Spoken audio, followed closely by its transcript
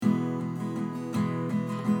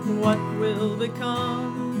What will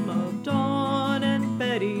become of Dawn and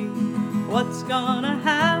Betty? What's gonna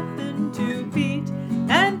happen to Pete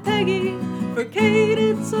and Peggy? For Kate,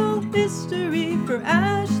 it's all history. For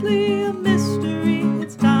Ashley, a mystery.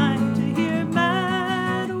 It's time to hear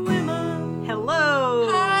Mad Women. Hello!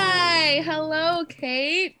 Hi! Hello,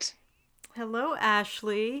 Kate. Hello,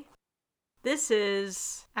 Ashley. This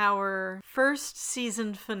is our first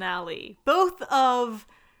season finale, both of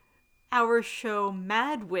our show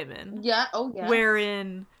Mad Women. Yeah, oh yeah.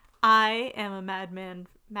 Wherein I am a Madman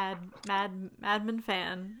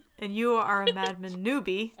fan, and you are a Madman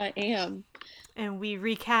newbie. I am. And we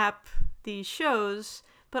recap these shows,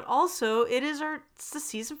 but also it's the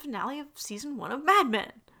season finale of season 1 of Mad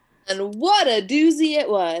Men. And what a doozy it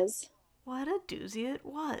was. What a doozy it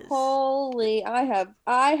was. Holy, I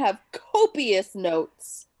have copious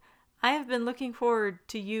notes. I have been looking forward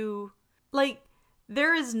to you. Like,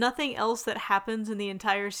 there is nothing else that happens in the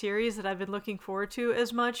entire series that I've been looking forward to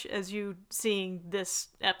as much as you seeing this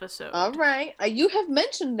episode. All right. You have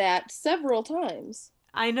mentioned that several times.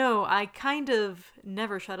 I know. I kind of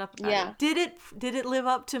never shut up about it. Did it live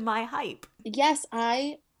up to my hype? Yes,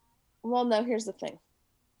 well, no, here's the thing.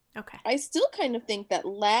 Okay. I still kind of think that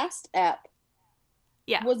last ep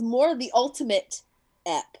was more the ultimate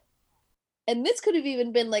ep. And this could have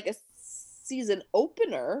even been like a season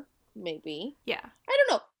opener, maybe. Yeah. I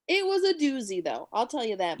don't know. It was a doozy, though. I'll tell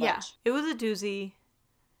you that much. Yeah, it was a doozy.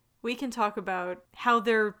 We can talk about how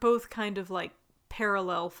they're both kind of like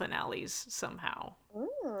parallel finales somehow.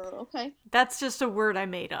 Oh, okay. That's just a word I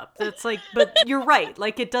made up. That's like, but you're right.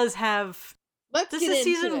 Like, it does have... This is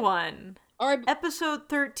season 1. Episode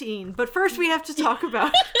 13. But first we have to talk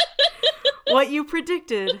about what you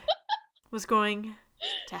predicted was going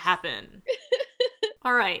to happen.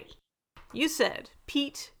 All right. You said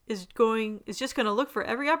Pete is just going to look for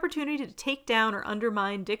every opportunity to take down or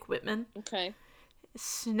undermine Dick Whitman. Okay.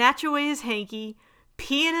 Snatch away his hanky,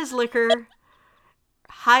 pee in his liquor,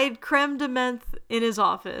 hide creme de menthe in his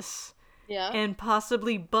office. Yeah. And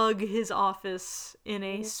possibly bug his office in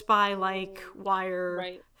a spy-like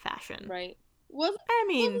wire fashion. Right. Wasn't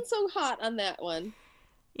so hot on that one.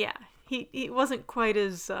 Yeah. He wasn't quite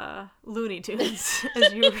as Looney Tunes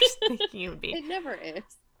as you were thinking it would be. It never is.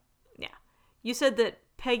 Yeah. You said that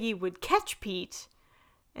Peggy would catch Pete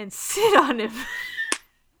and sit on him.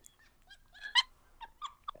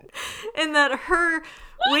 And that her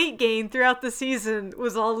weight gain throughout the season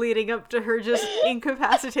was all leading up to her just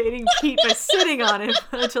incapacitating Pete by sitting on him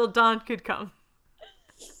until Dawn could come.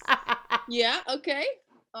 Yeah, okay.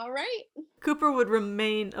 All right. Cooper would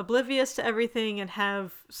remain oblivious to everything and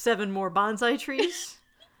have 7 more bonsai trees.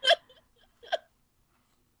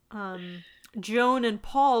 Joan and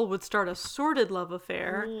Paul would start a sordid love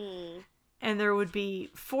affair. And there would be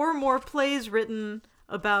 4 more plays written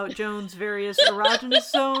about Joan's various erogenous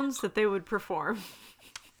zones that they would perform.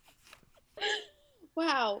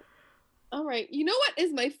 Wow. All right. You know what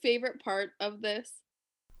is my favorite part of this?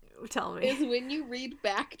 Tell me. Is when you read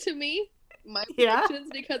back to me my predictions,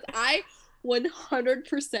 because I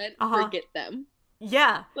 100% forget them.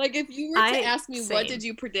 Yeah. Like, if you were to ask me what did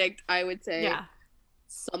you predict, I would say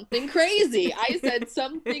something crazy. I said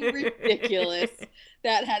something ridiculous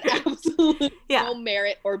that had absolutely no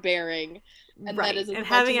merit or bearing. And that is as and much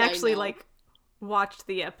having as actually I know. like watched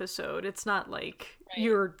the episode, it's not like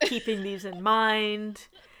you're keeping these in mind.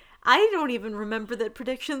 I don't even remember that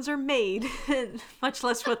predictions are made, much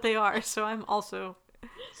less what they are. So I'm also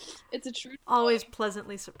always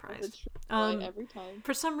pleasantly surprised. It's a true joy every time.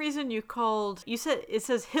 For some reason, you said it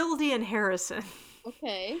says Hildy and Harrison.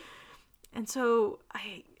 Okay. And so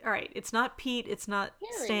all right, it's not Pete, it's not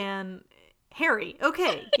Harry. Stan, Harry.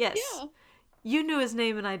 Okay, yes. Yeah. You knew his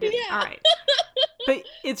name and I didn't. Yeah. All right. But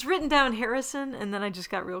it's written down Harrison, and then I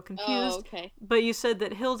just got real confused. Oh, okay. But you said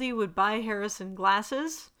that Hildy would buy Harrison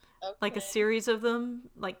glasses, like a series of them,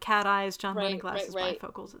 like cat eyes, John Lennon glasses,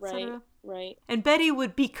 bifocals, etc. Right. And Betty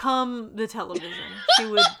would become the television. She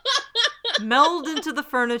would meld into the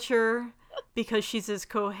furniture because she's as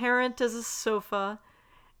coherent as a sofa.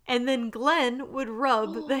 And then Glenn would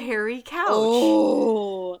rub the hairy couch.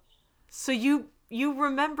 Oh. So you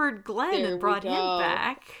remembered Glenn and brought him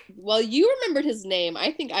back. Well, you remembered his name.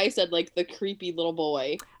 I think I said, like, the creepy little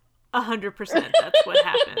boy. 100%. That's what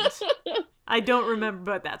happened. I don't remember,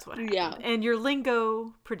 but that's what happened. Yeah. And your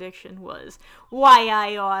lingo prediction was, why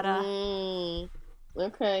I oughta.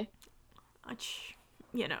 Okay. Which,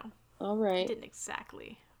 All right. I didn't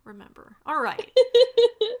exactly remember. All right.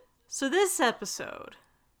 So this episode,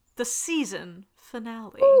 the season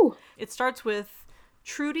finale, Ooh. it starts with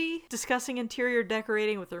Trudy discussing interior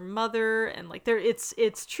decorating with her mother, and like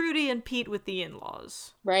it's Trudy and Pete with the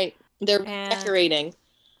in-laws. Right. They're decorating.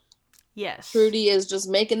 Yes. Trudy is just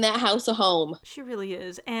making that house a home. She really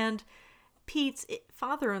is. And Pete's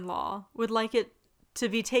father-in-law would like it to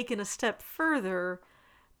be taken a step further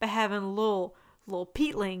by having little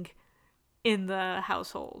Peteling in the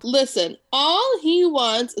household. Listen, all he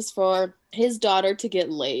wants is for his daughter to get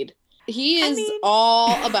laid. He is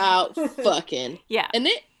all about fucking. Yeah. And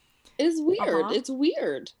it is weird. It's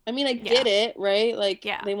weird. I mean, I get it, right? Like,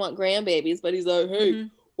 they want grandbabies, but he's like, hey,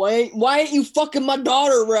 why ain't you fucking my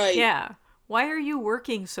daughter right? Yeah. Why are you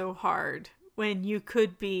working so hard when you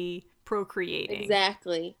could be procreating?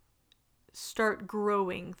 Exactly. Start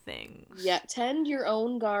growing things. Yeah, tend your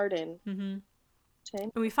own garden. Mm-hmm.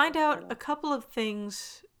 And we find out a couple of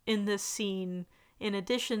things in this scene, in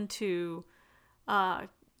addition to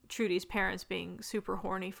Trudy's parents being super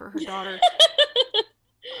horny for her daughter,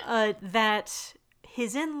 that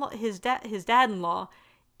his dad-in-law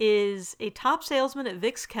is a top salesman at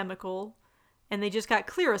Vicks Chemical, and they just got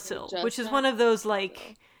Clearasil, which is one of those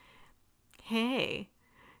like, hey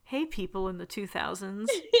people in the 2000s,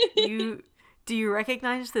 do you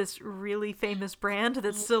recognize this really famous brand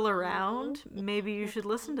that's still around? Maybe you should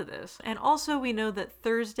listen to this. And also we know that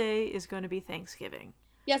Thursday is going to be Thanksgiving.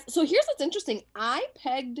 Yes, so here's what's interesting. I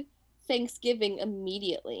pegged Thanksgiving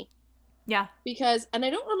immediately. Yeah. Because, and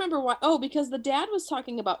I don't remember why, because the dad was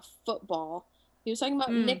talking about football. He was talking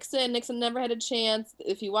about Nixon. Nixon never had a chance.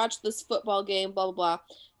 If you watch this football game, blah, blah, blah.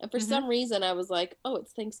 And for some reason, I was like, oh,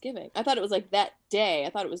 it's Thanksgiving. I thought it was like that day. I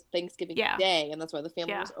thought it was Thanksgiving Day, and that's why the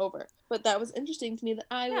family was over. But that was interesting to me that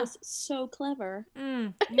I was so clever.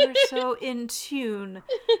 You're so in tune.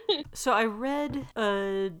 So I read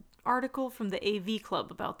an article from the AV Club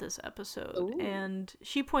about this episode, and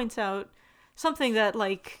she points out something that,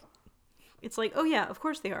 like, it's like, oh yeah, of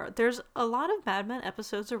course they are. There's a lot of Mad Men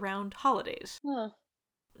episodes around holidays. Huh.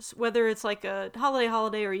 Whether it's like a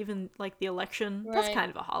holiday or even like the election, that's kind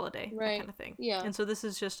of a holiday, that kind of thing. Yeah. And so this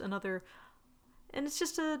is just another, and it's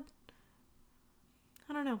just I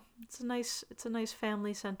don't know, it's a nice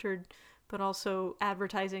family-centered, but also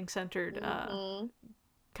advertising-centered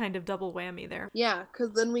kind of double whammy there. Yeah,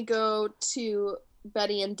 because then we go to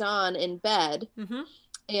Betty and Don in bed. Mm-hmm.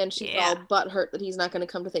 And she's all butthurt that he's not going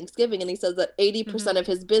to come to Thanksgiving. And he says that 80% of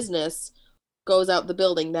his business goes out the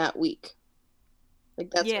building that week.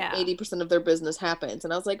 Like, that's when 80% of their business happens.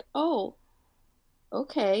 And I was like, oh,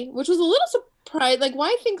 okay. Which was a little surprised. Like,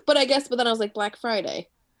 why think, but then I was like, Black Friday.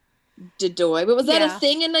 But was that a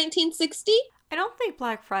thing in 1960? I don't think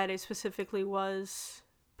Black Friday specifically was.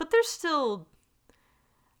 But there's still,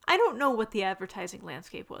 I don't know what the advertising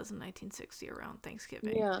landscape was in 1960 around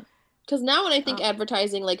Thanksgiving. Yeah. Because now when I think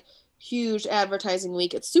advertising, like, huge advertising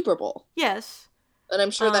week, it's Super Bowl. Yes. And I'm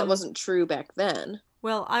sure that wasn't true back then.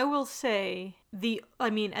 Well, I will say,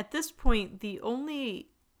 at this point, the only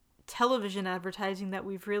television advertising that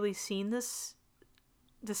we've really seen this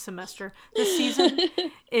season,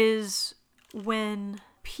 is when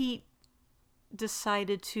Pete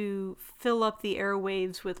decided to fill up the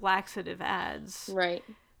airwaves with laxative ads. Right.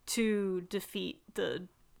 To defeat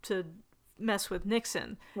to mess with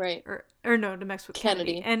Nixon. Right. Or no, to mess with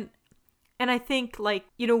Kennedy. And I think, like,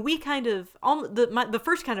 we kind of, the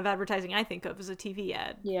first kind of advertising I think of is a TV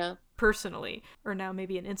ad. Yeah. Personally. Or now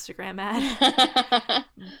maybe an Instagram ad.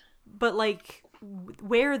 But, like,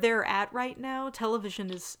 where they're at right now, television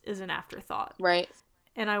is an afterthought. Right.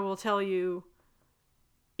 And I will tell you,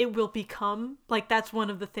 it will become, like, that's one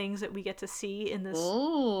of the things that we get to see in the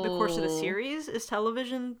course of the series, is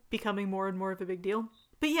television becoming more and more of a big deal.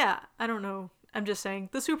 But yeah, I don't know. I'm just saying,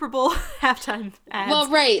 the Super Bowl halftime ads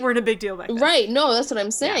weren't a big deal back then. Right. No, that's what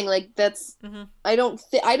I'm saying. Yeah. Like, that's, I don't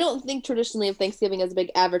think traditionally of Thanksgiving as a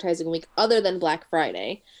big advertising week other than Black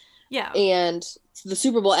Friday. Yeah. And the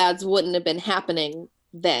Super Bowl ads wouldn't have been happening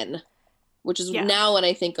then, which is now when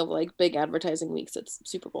I think of, like, big advertising weeks, it's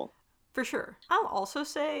Super Bowl. For sure. I'll also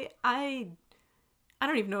say, I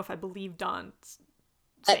don't even know if I believe Don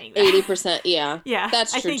saying that. 80%, yeah. Yeah.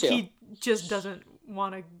 That's true, I think he just doesn't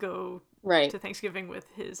want to go to Thanksgiving with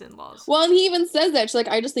his in-laws. Well, and he even says that. She's like,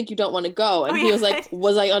 I just think you don't want to go. And he was like,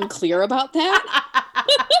 was I unclear about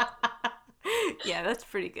that? Yeah, that's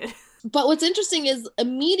pretty good. But what's interesting is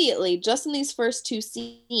immediately, just in these first two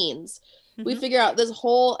scenes, we figure out this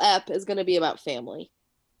whole ep is going to be about family.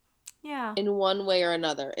 Yeah. In one way or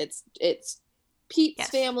another. It's Pete's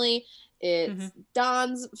family. It's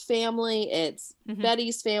Don's family. It's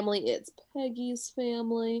Betty's family. It's Peggy's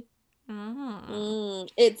family.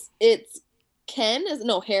 It's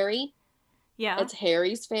Harry. Yeah. It's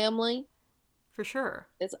Harry's family. For sure.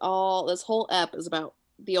 It's all, this whole ep is about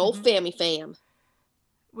the old fammy fam.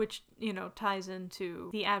 Which, ties into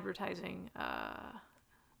the advertising,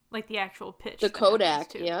 like the actual pitch. The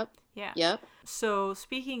Kodak, yep. Yeah. Yep. So,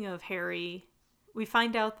 speaking of Harry, we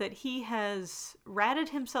find out that he has ratted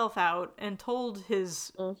himself out and told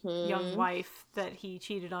his young wife that he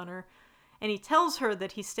cheated on her. And he tells her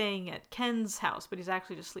that he's staying at Ken's house, but he's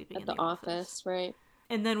actually just sleeping in the office. Right.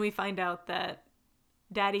 And then we find out that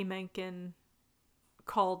Daddy Mencken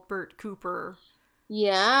called Bert Cooper.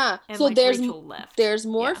 Yeah. And so Rachel left. There's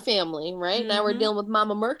more family, right? Now we're dealing with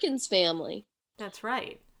Mama Merkin's family. That's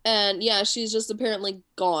right. And yeah, she's just apparently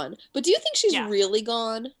gone. But do you think she's really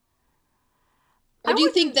gone? Or do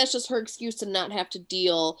you think that's just her excuse to not have to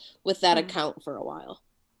deal with that account for a while?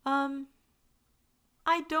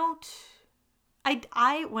 I don't.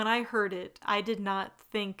 I when I heard it, I did not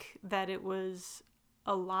think that it was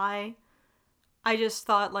a lie. I just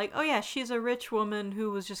thought, like, oh yeah, she's a rich woman who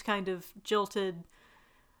was just kind of jilted.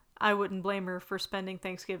 I wouldn't blame her for spending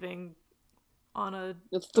Thanksgiving on a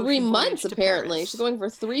 3 months, apparently. She's going for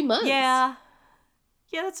 3 months. Yeah.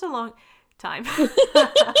 Yeah, that's a long time.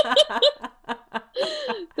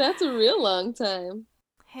 That's a real long time.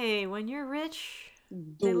 Hey, when you're rich,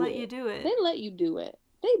 they let you do it. They let you do it.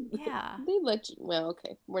 They let you. Well,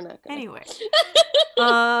 okay, we're not gonna. Anyway,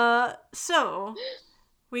 so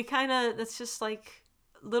we kind of, that's just like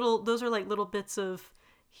those are like little bits of,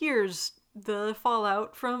 here's the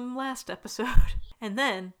fallout from last episode. And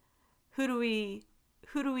then who do we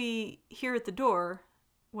hear at the door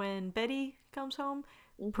when Betty comes home?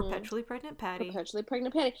 Perpetually pregnant Patty. Perpetually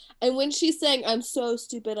pregnant Patty. And when she's saying, I'm so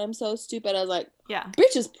stupid, I was like, yeah,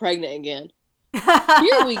 bitch is pregnant again.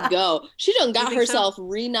 Here we go. She done got herself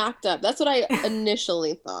re-knocked up. That's what I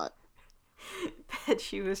initially thought. That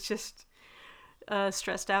she was just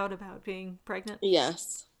stressed out about being pregnant.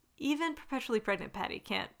 Yes. Even perpetually pregnant Patty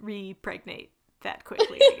can't re-pregnate that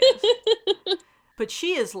quickly, I guess. But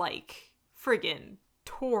she is like friggin'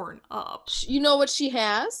 torn up. You know what she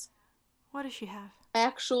has? What does she have?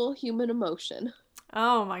 Actual human emotion.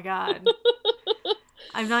 Oh my god.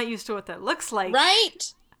 I'm not used to what that looks like.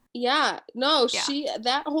 Right? Yeah. No,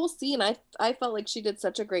 that whole scene, I felt like she did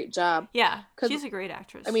such a great job. Yeah. She's a great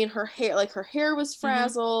actress. I mean, her hair was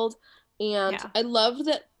frazzled. And I loved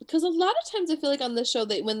that, because a lot of times I feel like on this show,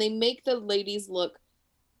 when they make the ladies look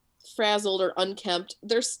frazzled or unkempt,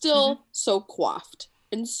 they're still so coiffed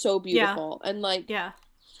and so beautiful. Yeah. And like,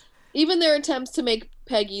 even their attempts to make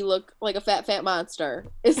Peggy look like a fat monster,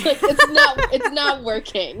 it's like, it's not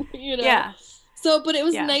working, you know? Yeah. So, but it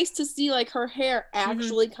was nice to see like her hair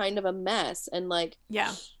actually kind of a mess, and like,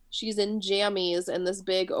 she's in jammies and this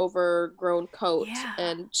big overgrown coat,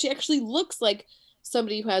 and she actually looks like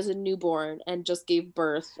somebody who has a newborn and just gave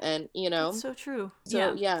birth, and That's so true.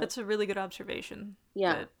 So yeah, that's a really good observation.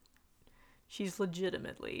 Yeah, she's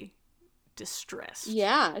legitimately distressed.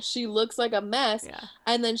 Yeah, she looks like a mess. Yeah,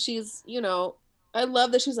 and then she's, I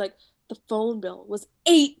love that she's like, the phone bill was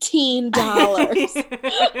 $18.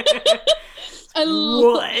 I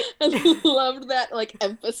loved that like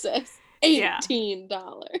emphasis. $18.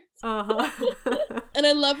 And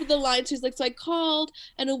I loved the line. She's like, so I called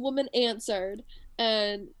and a woman answered,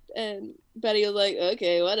 and Betty was like,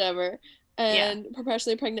 okay, whatever. And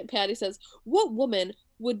perpetually pregnant Patty says, what woman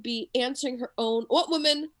would be answering her own,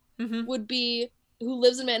 would be, who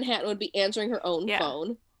lives in Manhattan, would be answering her own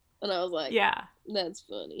phone? And I was like, that's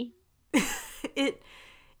funny.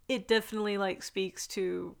 It definitely like speaks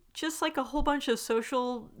to just like a whole bunch of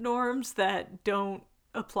social norms that don't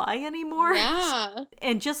apply anymore. Yeah.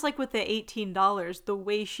 And just like with the $18, the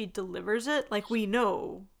way she delivers it, like, we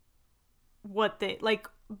know what they like,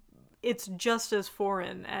 it's just as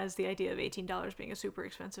foreign as the idea of $18 being a super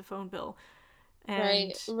expensive phone bill.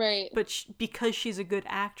 And, right. But because she's a good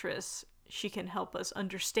actress, she can help us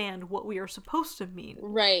understand what we are supposed to mean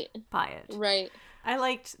by it. Right. I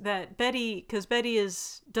liked that Betty, because Betty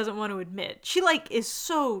doesn't want to admit. She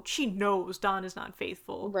she knows Don is not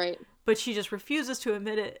faithful. Right. But she just refuses to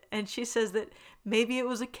admit it. And she says that maybe it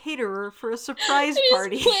was a caterer for a surprise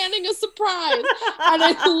party. He's planning a surprise. And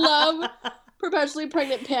I love perpetually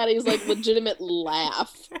pregnant Patty's like legitimate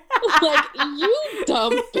laugh. Like, you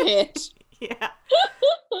dumb bitch. Yeah.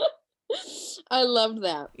 I loved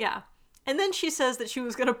that. Yeah. And then she says that she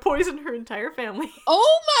was going to poison her entire family.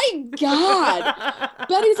 Oh my god!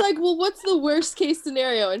 Betty's like, well, what's the worst case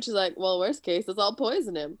scenario? And she's like, well, worst case is I'll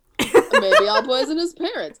poison him. Maybe I'll poison his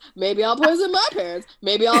parents. Maybe I'll poison my parents.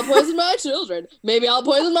 Maybe I'll poison my children. Maybe I'll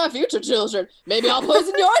poison my future children. Maybe I'll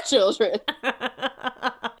poison your children.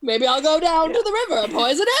 Maybe I'll go down to the river and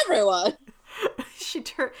poison everyone.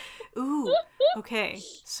 Ooh, okay.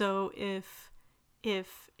 So if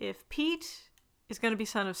if Pete is going to be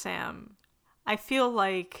son of Sam, I feel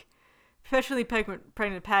like especially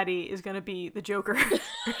pregnant Patty is going to be the Joker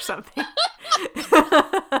or something.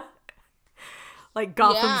 Like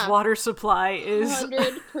Gotham's water supply is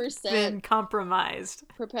 100% been compromised.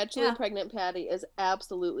 Perpetually pregnant Patty is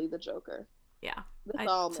absolutely the Joker. Yeah. This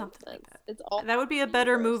all makes sense. Like that. It's all that would be a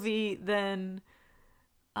better movie than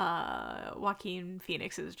Joaquin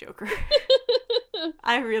Phoenix's Joker.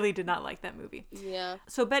 I really did not like that movie. Yeah.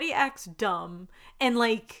 So Betty acts dumb, and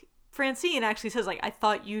like Francine actually says, like, I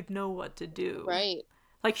thought you'd know what to do. Right.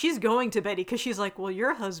 Like, she's going to Betty because she's like, well,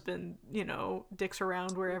 your husband, you know, dicks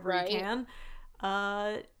around wherever he can.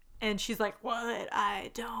 And she's like, what?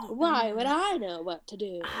 I don't Why know. would I know what to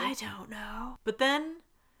do? I don't know. But then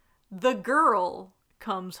the girl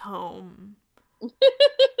comes home.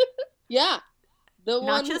 Yeah.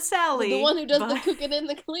 Not just Sally. The one who does the cooking and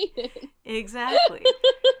the cleaning. Exactly.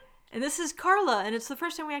 And this is Carla, and it's the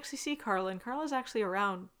first time we actually see Carla, and Carla's actually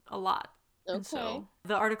around a lot. Okay. And so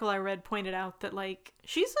the article I read pointed out that, like,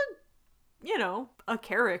 she's a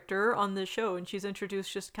character on the show, and she's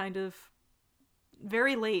introduced just kind of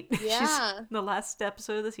very late. Yeah. She's the last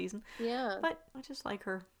episode of the season. Yeah. But I just like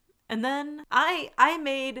her. And then I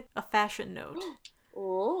made a fashion note.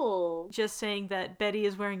 Oh. Just saying that Betty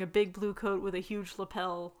is wearing a big blue coat with a huge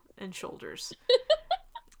lapel and shoulders.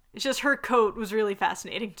 It's just her coat was really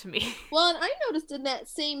fascinating to me. Well, and I noticed in that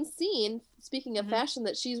same scene, speaking of fashion,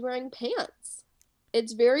 that she's wearing pants.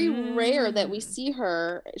 It's very rare that we see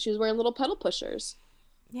her. She's wearing little pedal pushers.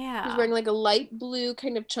 Yeah. She's wearing like a light blue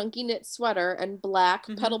kind of chunky knit sweater and black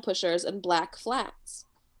pedal pushers and black flats.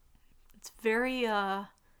 It's very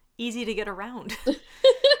easy to get around.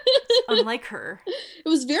 Unlike her. It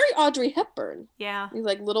was very Audrey Hepburn. Yeah. These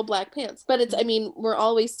like little black pants. But it's, I mean, we're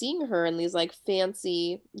always seeing her in these like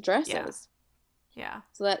fancy dresses. Yeah.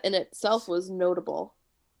 So that in itself was notable.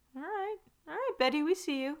 All right, Betty, we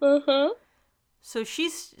see you. Uh-huh. So she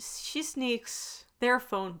sneaks their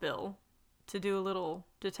phone bill to do a little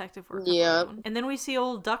detective work. Yeah. And then we see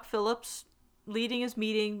old Duck Phillips leading his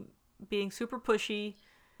meeting, being super pushy.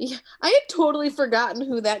 Yeah, I had totally forgotten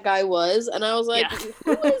who that guy was, and I was like,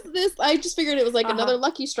 who is this? I just figured it was like another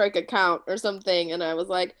Lucky Strike account or something, and I was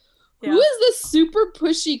like, who is this super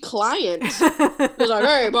pushy client? He's like,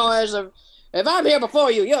 hey, boys, if I'm here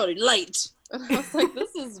before you, you're late. And I was like,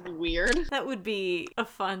 this is weird. That would be a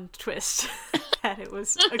fun twist, that it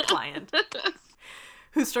was a client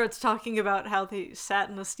who starts talking about how they sat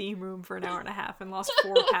in the steam room for an hour and a half and lost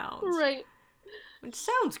 4 pounds. Right. Which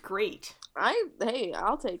sounds great. Hey,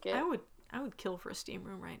 I'll take it. I would kill for a steam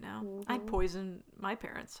room right now. Mm-hmm. I'd poison my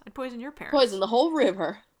parents. I'd poison your parents. Poison the whole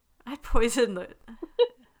river. I'd poison the...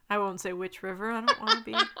 I won't say which river. I don't want to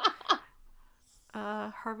be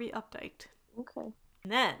Harvey Updike. Okay.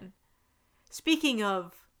 And then, speaking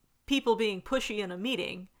of people being pushy in a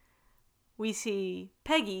meeting, we see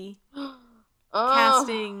Peggy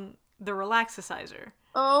casting the Relaxicizer.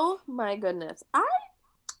 Oh my goodness. I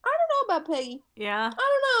don't know about Peggy. Yeah?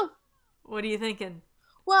 I don't know. What are you thinking?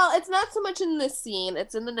 Well, it's not so much in this scene.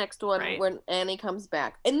 It's in the next one when Annie comes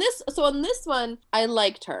back. In this one, I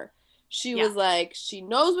liked her. She was like, she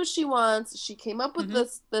knows what she wants. She came up with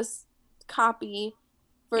this copy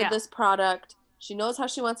for this product. She knows how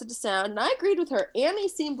she wants it to sound. And I agreed with her. Annie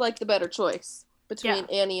seemed like the better choice between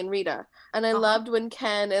Annie and Rita. And I loved when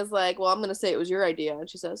Ken is like, well, I'm going to say it was your idea. And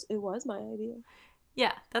she says, it was my idea.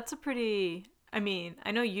 Yeah, that's a pretty... I mean,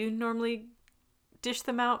 I know you normally dish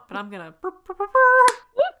them out, but I'm gonna...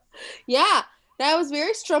 Yeah, that was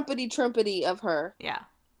very trumpety of her. Yeah.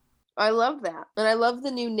 I love that. And I love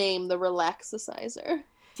the new name, the Relaxicizer.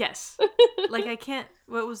 Yes. Like, I can't...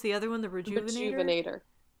 What was the other one? The Rejuvenator?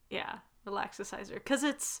 Yeah, Relaxicizer. Because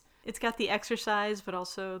it's got the exercise, but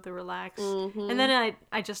also the relax. Mm-hmm. And then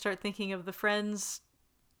I just start thinking of the Friends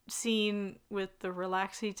scene with the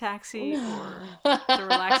Relaxi Taxi or the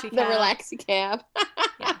Relaxi Cab. The Relaxi Cab.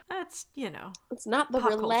 Yeah, that's, It's not the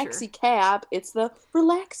Relaxi culture. Cab, it's the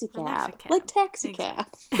Relaxi Cab. Like Taxi Cab.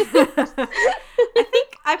 I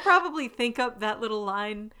think I probably think up that little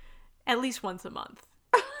line at least once a month.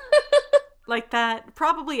 Like that,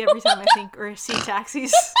 probably every time I think or see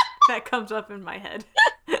taxis, that comes up in my head.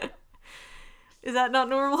 Is that not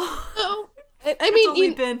normal? No. It's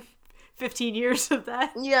only been 15 years of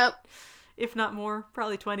that. Yep. If not more,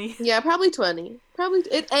 probably 20. Yeah, probably 20.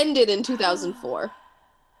 It ended in 2004.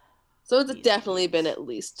 So it's definitely been at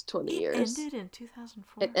least 20 years. It ended in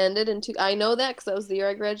 2004? It ended in... I know that because that was the year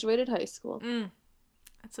I graduated high school.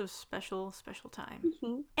 That's a special, special time.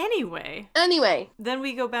 Mm-hmm. Anyway. Then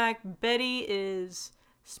we go back. Betty is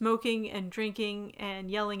smoking and drinking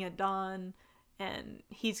and yelling at Don, and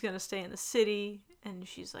he's going to stay in the city. And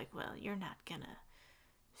she's like, well, you're not gonna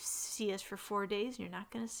see us for 4 days, and you're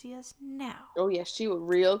not gonna see us now. Oh, yeah, she was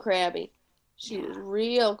real crabby. She was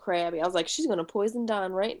real crabby. I was like, she's gonna poison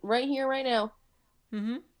Don right here, right now.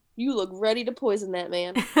 Mm-hmm. You look ready to poison that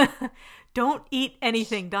man. Don't eat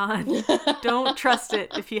anything, Don. Don't trust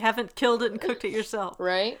it if you haven't killed it and cooked it yourself.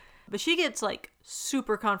 Right? But she gets, like,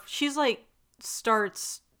 super confident. She's, like,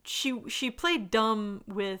 starts... She played dumb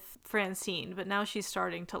with Francine, but now she's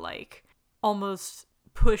starting to, like, almost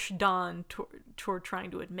push Don toward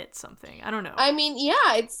trying to admit something. I don't know. I mean,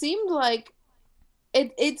 yeah, it seemed like...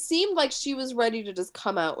 It seemed like she was ready to just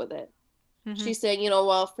come out with it. Mm-hmm. She's saying,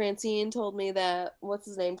 well, Francine told me that, what's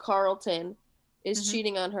his name, Carlton, is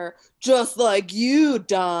cheating on her, just like you,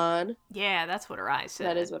 Don. Yeah, that's what her eyes said.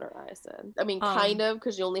 That is what her eyes said. I mean, kind of,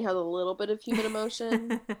 because you only have a little bit of human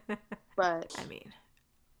emotion. But I mean,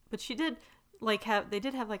 but she did, like, they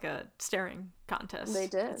did have, like, a staring contest. They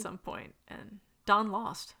did. At some point, and Don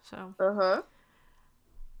lost, so.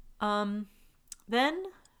 Then...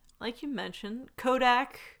 like you mentioned,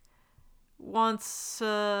 Kodak wants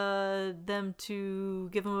them to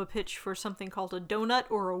give him a pitch for something called a donut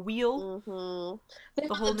or a wheel. Mm-hmm.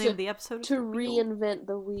 The whole name of the episode is to reinvent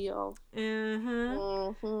the wheel. Mm-hmm.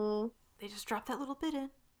 Mm-hmm. They just drop that little bit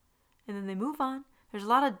in, and then they move on. There's a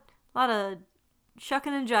lot of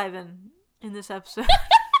shucking and jiving in this episode.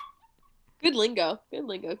 Good lingo,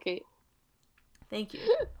 Kate. Thank you.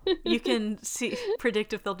 You can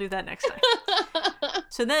predict if they'll do that next time.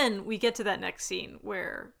 So then we get to that next scene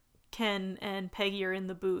where Ken and Peggy are in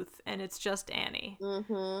the booth, and it's just Annie.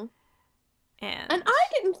 Mm-hmm. And I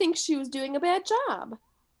didn't think she was doing a bad job.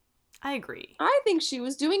 I agree. I think she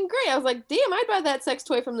was doing great. I was like, damn, I'd buy that sex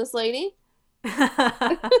toy from this lady.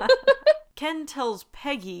 Ken tells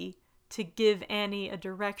Peggy to give Annie a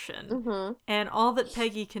direction, and all that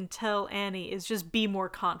Peggy can tell Annie is just be more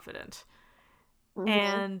confident. Mm-hmm.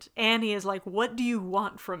 And Annie is like, what do you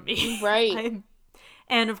want from me? Right.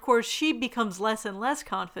 And of course, she becomes less and less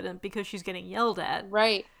confident because she's getting yelled at.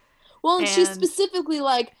 Right. Well, and she's specifically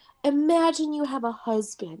like, imagine you have a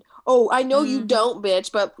husband. Oh, I know you don't,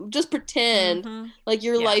 bitch, but just pretend like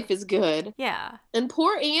your life is good. Yeah. And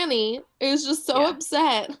poor Annie is just so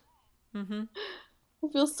upset. Mm-hmm.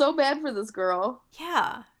 I feel so bad for this girl.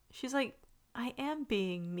 Yeah. She's like, I am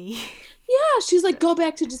being me. Yeah, she's like, go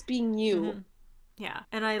back to just being you. Mm-hmm. Yeah,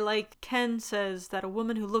 and I like Ken says that a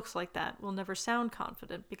woman who looks like that will never sound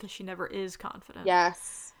confident because she never is confident.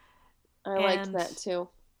 Yes. I liked that too.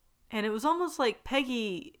 And it was almost like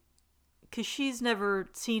Peggy, because she's never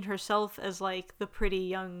seen herself as like the pretty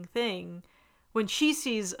young thing, when she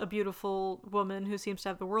sees a beautiful woman who seems to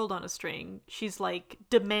have the world on a string, she's like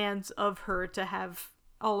demands of her to have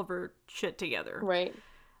all of her shit together. Right.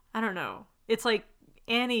 I don't know. It's like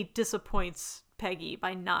Annie disappoints Peggy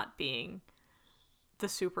by not being the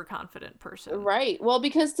super confident person. Right. Well,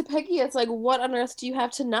 because to Peggy, it's like, what on earth do you have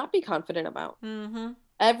to not be confident about? Mm-hmm.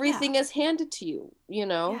 Everything is handed to you,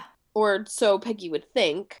 Yeah. Or so Peggy would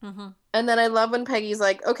think. Mm-hmm. And then I love when Peggy's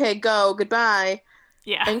like, okay, go, goodbye.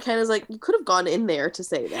 Yeah. And Ken is like, you could have gone in there to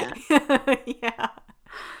say that. Yeah.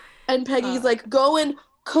 And Peggy's like, go and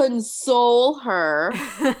console her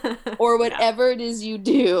or whatever it is you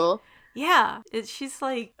do. Yeah. She's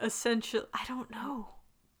like, essential. I don't know.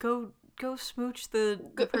 Go smooch the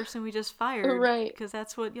person we just fired. Right. Because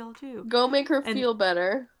that's what y'all do. Go make her feel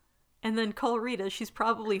better. And then call Rita. She's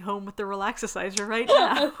probably home with the relaxicizer right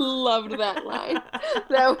now. I loved that line.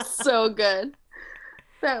 That was so good.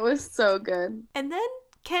 That was so good. And then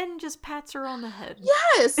Ken just pats her on the head.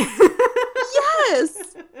 Yes!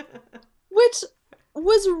 Yes! Which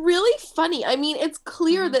was really funny. I mean, it's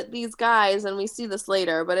clear that these guys, and we see this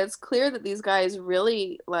later, but it's clear that these guys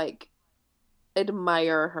really, like,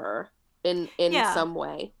 admire her in some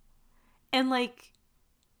way. And like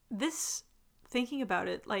this, thinking about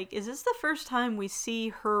it, like, is this the first time we see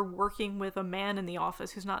her working with a man in the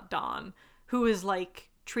office who's not Don, who is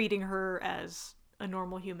like treating her as a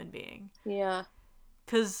normal human being? Yeah.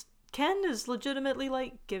 Because Ken is legitimately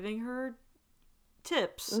like giving her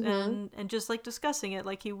tips and just like discussing it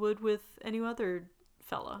like he would with any other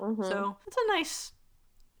fella. So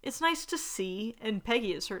it's nice to see, and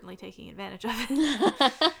Peggy is certainly taking advantage of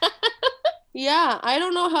it. Yeah, I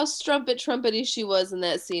don't know how trumpety she was in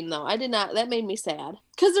that scene, though. I did not. That made me sad.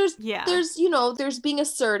 Because there's being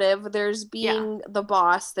assertive, there's being the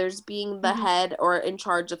boss, there's being the head or in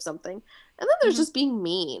charge of something, and then there's just being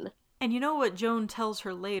mean. And you know what Joan tells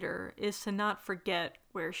her later is to not forget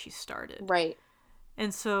where she started. Right.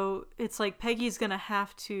 And so it's like Peggy's going to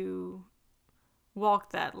have to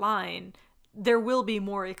walk that line there will be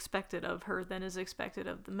more expected of her than is expected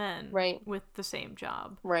of the men right. with the same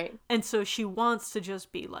job. Right. And so she wants to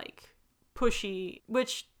just be, like, pushy,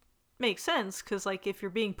 which makes sense, because, like, if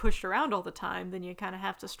you're being pushed around all the time, then you kind of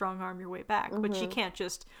have to strong-arm your way back. But she can't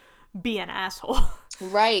just be an asshole.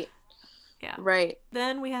 Right. Yeah. Right.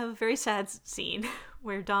 Then we have a very sad scene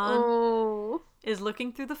where Don is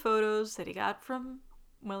looking through the photos that he got from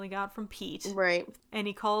Pete. Right. And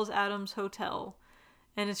he calls Adam's hotel.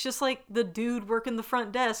 And it's just like the dude working the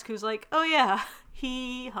front desk who's like, oh yeah,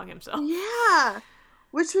 he hung himself. Yeah.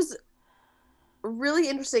 Which was really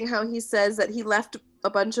interesting how he says that he left a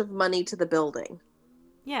bunch of money to the building.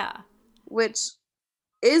 Yeah. Which,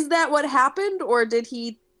 is that what happened? Or did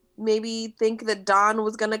he maybe think that Don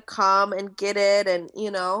was going to come and get it? And,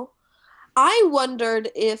 you know, I wondered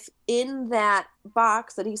if in that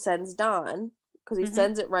box that he sends Don, because he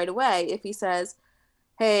sends it right away, if he says,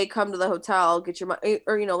 hey, come to the hotel, get your money,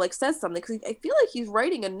 or, you know, like, says something, because I feel like he's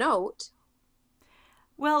writing a note.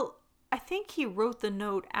 Well, I think he wrote the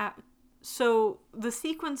note so the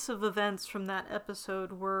sequence of events from that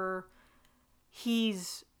episode were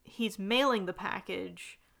he's mailing the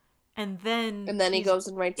package, and then he goes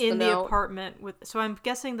and writes in the note. Apartment with. So I'm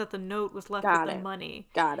guessing that the note was left with the money.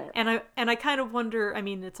 Got it. And I kind of wonder. I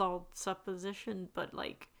mean, it's all supposition, but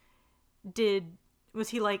like, was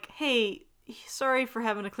he like, hey, sorry for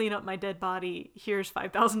having to clean up my dead body. Here's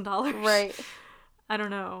 $5,000. Right. I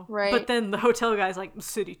don't know. Right. But then the hotel guy's like, the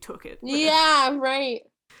city took it. Yeah. Right.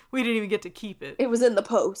 We didn't even get to keep it. It was in the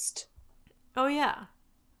Post. Oh yeah.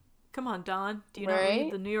 Come on, Don. Do you not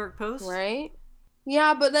read the New York Post? Right.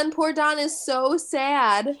 Yeah, but then poor Don is so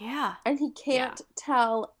sad. Yeah. And he can't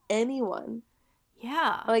tell anyone.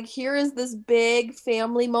 Yeah. Like, here is this big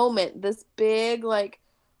family moment, this big, like,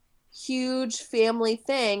 huge family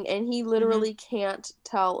thing, and he literally can't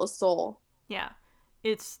tell a soul. Yeah.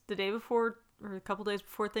 It's the day before, or a couple days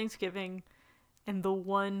before Thanksgiving, and the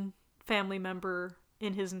one family member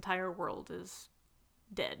in his entire world is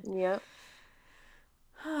dead. Yep.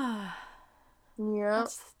 Yeah.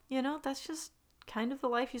 That's just kind of the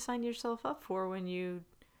life you sign yourself up for when you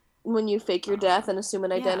fake your death and assume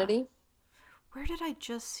an identity. Where did I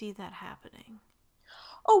just see that happening?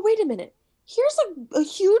 Oh, wait a minute. Here's a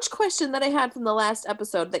huge question that I had from the last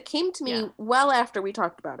episode that came to me well after we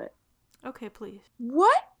talked about it. Okay, please.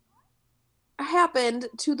 What happened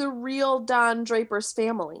to the real Don Draper's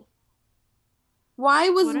family? Why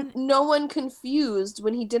was no one confused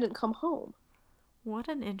when he didn't come home? What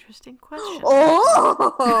an interesting question.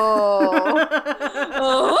 Oh!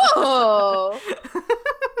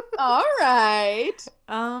 All right.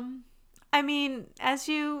 I mean, as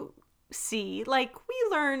you see, like, we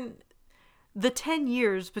learn the 10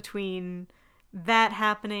 years between that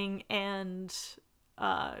happening and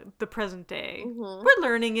the present day. We're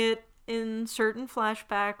learning it in certain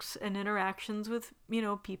flashbacks and interactions with,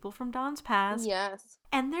 people from Don's past. Yes.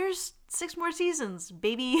 And there's 6 more seasons,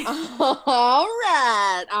 baby. All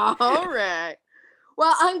right.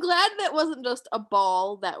 Well, I'm glad that wasn't just a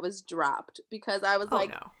ball that was dropped, because I was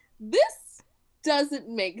this doesn't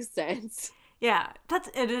make sense. Yeah,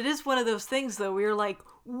 it is one of those things, though, where you're like,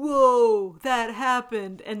 whoa, that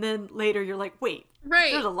happened. And then later you're like, wait,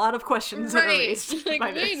 there's a lot of questions that are raised. Like,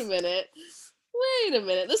 wait a minute.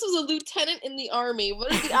 This was a lieutenant in the army.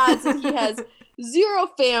 What are the odds that he has zero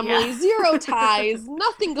family, zero ties,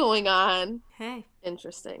 nothing going on? Hey.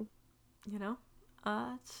 Interesting.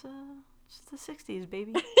 It's the 60s,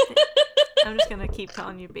 baby. I'm just going to keep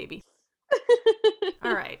calling you baby.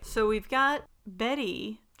 All right, so we've got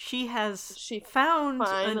Betty. She found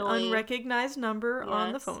an unrecognized number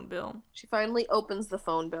on the phone bill. She finally opens the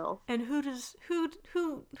phone bill. And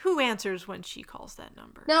who answers when she calls that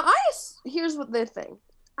number? Now, here's what the thing.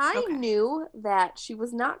 I knew that she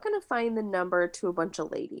was not going to find the number to a bunch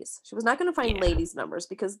of ladies. She was not going to find ladies' numbers,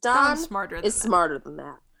 because Don is smarter than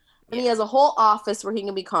that. And he has a whole office where he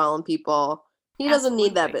can be calling people. He doesn't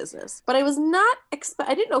need that business. But I was not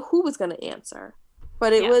I didn't know who was going to answer.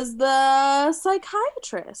 But it was the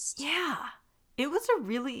psychiatrist. Yeah. It was a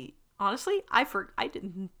really, honestly, I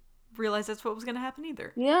didn't realize that's what was going to happen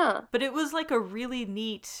either. Yeah. But it was like a really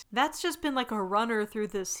neat, that's just been like a runner through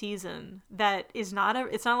this season that is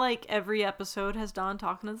it's not like every episode has Don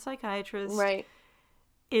talking to the psychiatrist. Right.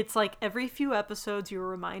 It's like every few episodes you were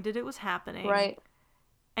reminded it was happening. Right.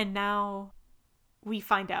 And now we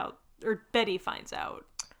find out, or Betty finds out.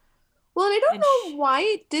 Well, and I don't know why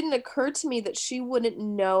it didn't occur to me that she wouldn't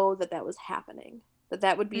know that was happening.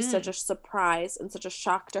 That would be such a surprise and such a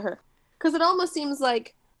shock to her. Because it almost seems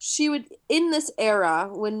like she would, in this era,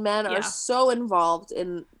 when men are so involved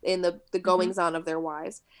in the goings-on of their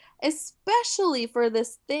wives, especially for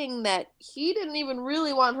this thing that he didn't even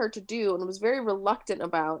really want her to do and was very reluctant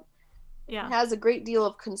about. Yeah. Has a great deal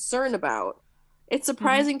of concern about. It's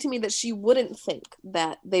surprising to me that she wouldn't think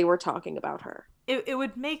that they were talking about her. It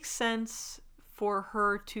would make sense for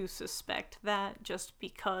her to suspect that just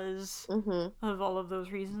because of all of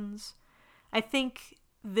those reasons. I think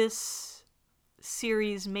this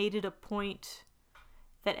series made it a point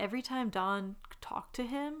that every time Don talked to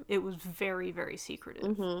him, it was very, very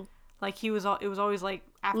secretive. Like it was always like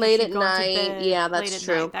after late at night, to bed, yeah, that's late at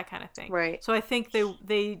true. Night, that kind of thing. Right. So I think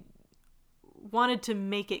they wanted to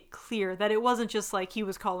make it clear that it wasn't just like he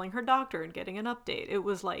was calling her doctor and getting an update. It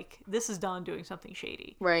was like, this is Don doing something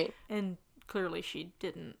shady. Right. And clearly she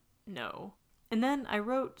didn't know. And then I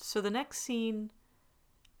wrote, so the next scene,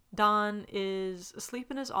 Don is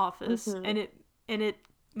asleep in his office, and it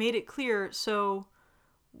made it clear, so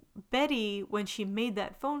Betty, when she made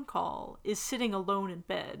that phone call, is sitting alone in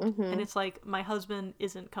bed. And it's like, my husband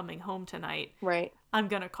isn't coming home tonight. Right. I'm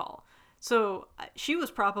gonna call. So she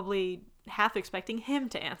was probably half expecting him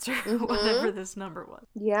to answer whatever this number was.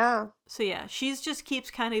 Yeah. So yeah, she's just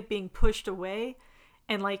keeps kind of being pushed away.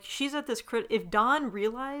 And like, she's at this if Don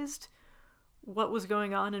realized what was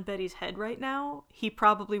going on in Betty's head right now, he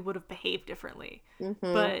probably would have behaved differently.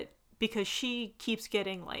 But because she keeps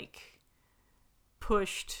getting like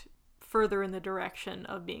pushed further in the direction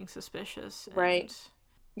of being suspicious. Right.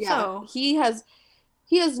 Yeah. So he has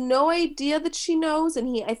no idea that she knows,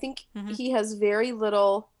 and I think he has very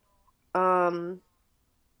little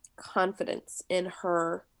confidence in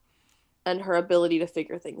her and her ability to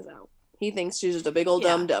figure things out. He thinks she's just a big old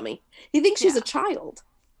dumb dummy. He thinks she's a child.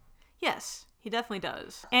 Yes, he definitely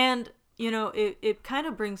does. And, you know, it kind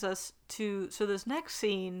of brings us to, so this next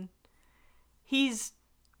scene, he's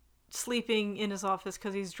sleeping in his office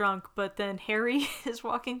because he's drunk, but then Harry is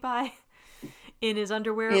walking by in his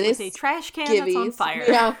underwear with a trash can that's on fire.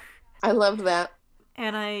 Yeah, I loved that.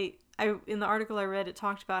 And I in the article I read, it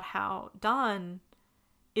talked about how Don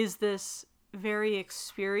is this very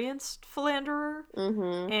experienced philanderer,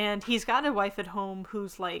 and he's got a wife at home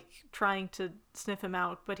who's like trying to sniff him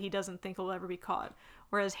out, but he doesn't think he'll ever be caught.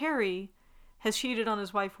 Whereas Harry has cheated on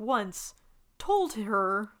his wife once, told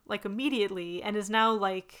her like immediately, and is now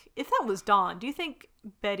like, if that was Don, do you think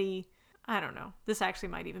Betty, I don't know, this actually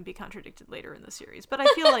might even be contradicted later in the series, but I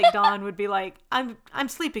feel like Don would be like, I'm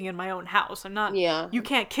sleeping in my own house. I'm not, you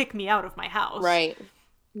can't kick me out of my house. Right.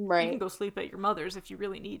 Right. You can go sleep at your mother's if you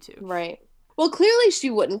really need to. Right. Well, clearly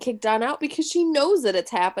she wouldn't kick Don out because she knows that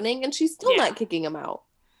it's happening and she's still not kicking him out.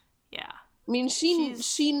 Yeah. I mean,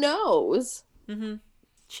 she knows.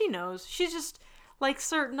 She knows. She's just, like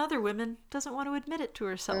certain other women, doesn't want to admit it to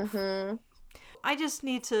herself. I just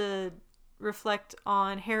need to reflect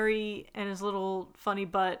on Harry and his little funny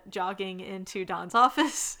butt jogging into Don's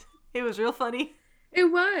office. It was real funny. It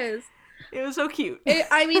was. It was so cute.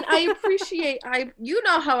 I mean, I appreciate, you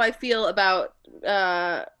know how I feel about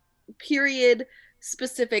period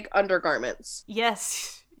specific undergarments.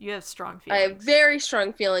 Yes, you have strong feelings. I have very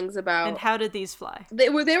strong feelings about. And how did these fly? They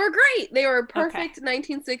were great. They were perfect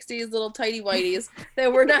 1960s little tighty whities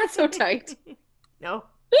that were not so tight. No.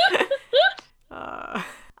 I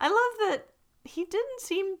love that he didn't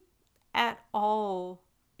seem at all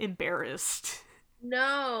embarrassed.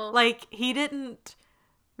 No. Like, he didn't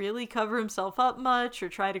really cover himself up much or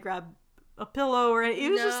try to grab a pillow or anything. He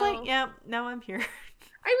was just like, yeah, now I'm here.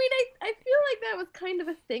 I mean, I feel like that was kind of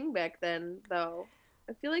a thing back then, though.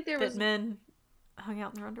 I feel like that men hung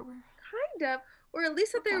out in their underwear. Kind of, or at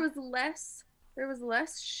least that there was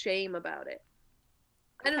less shame about it.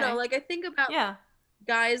 I don't know. Like, I think about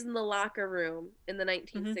guys in the locker room in the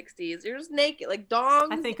 1960s. You're just naked, like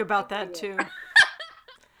dongs. I think about that too.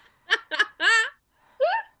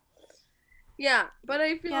 Yeah, but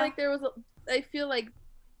I feel like I feel like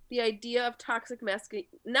the idea of toxic masculine,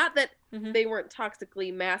 not that they weren't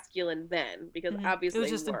toxically masculine then, because obviously it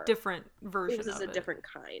was just a different version. It was just a different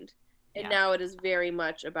kind. And now it is very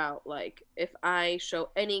much about, like, if I show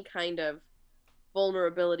any kind of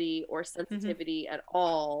vulnerability or sensitivity at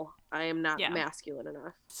all, I am not masculine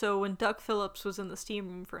enough. So when Doug Phillips was in the steam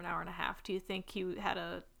room for an hour and a half, do you think he had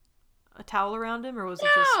a towel around him, or was it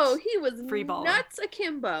just he was free balling? Nuts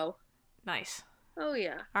akimbo. Nice. Oh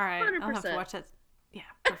yeah. All right. 100%. I'll have to watch that. Yeah.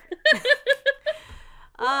 Perfect.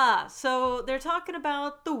 So they're talking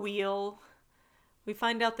about the wheel. We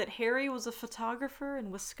find out that Harry was a photographer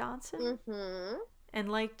in Wisconsin. And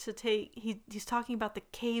liked to take, he's talking about the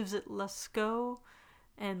caves at Lascaux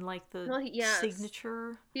and like the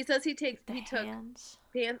signature. He says he took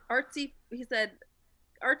artsy, he said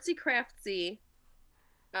artsy craftsy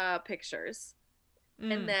pictures.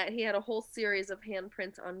 and that he had a whole series of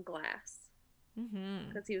handprints on glass.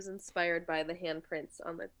 Because he was inspired by the handprints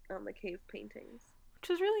on the cave paintings. Which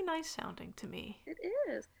is really nice sounding to me. It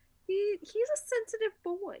is. He's a sensitive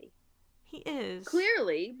boy. He is.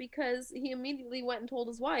 Clearly, because he immediately went and told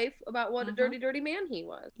his wife about what a dirty, dirty man he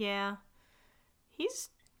was. Yeah. He's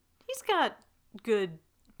got good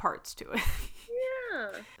parts to it.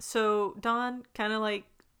 Yeah. So Don kind of like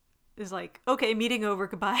is like, okay, meeting over,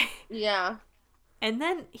 goodbye. Yeah. And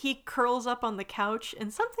then he curls up on the couch,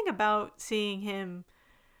 and something about seeing him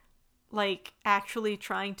like actually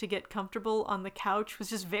trying to get comfortable on the couch was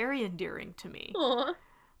just very endearing to me. Aww.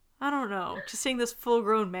 I don't know. Just seeing this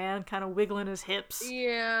full-grown man kind of wiggling his hips.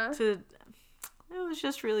 Yeah. It was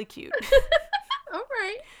just really cute. All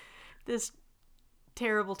right. This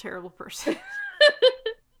terrible, terrible person.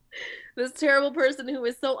 This terrible person who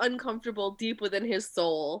is so uncomfortable deep within his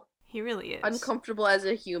soul. He really is. Uncomfortable as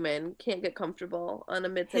a human. Can't get comfortable on a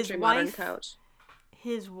mid-century modern couch.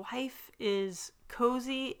 His wife is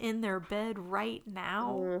cozy in their bed right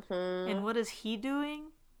now. And what is he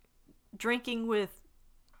doing? Drinking with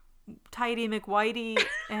Tidy McWhitey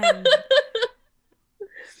and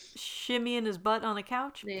shimmying his butt on a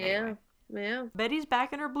couch. Yeah. Anyway. Yeah. Betty's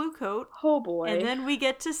back in her blue coat. Oh boy. And then we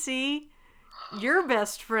get to see your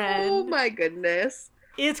best friend. Oh my goodness.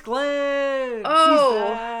 It's Glenn. Oh.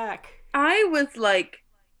 He's back. I was like,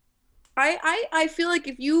 I feel like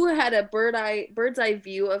if you had a bird's eye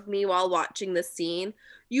view of me while watching this scene,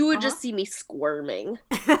 you would just see me squirming.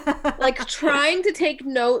 Like trying to take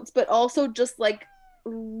notes, but also just like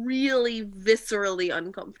really viscerally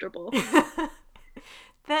uncomfortable.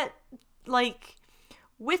 That, like,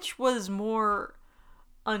 which was more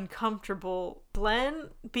uncomfortable, Glenn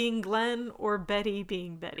being Glenn or Betty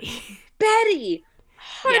being Betty? Betty!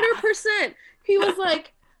 100%. He was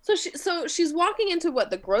like, so she's walking into what,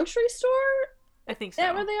 the grocery store? I think so. Is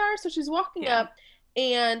that where they are? So she's walking up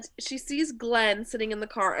and she sees Glenn sitting in the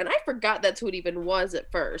car, and I forgot that's who it even was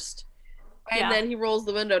at first. And then he rolls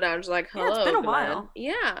the window down and she's like, hello, it's been a Glenn. while.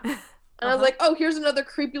 Yeah. And I was like, oh, here's another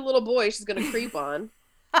creepy little boy she's gonna creep on.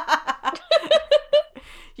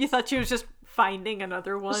 You thought she was just finding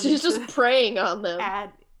another one? She's just preying on them.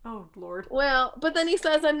 Oh, Lord. Well, but then he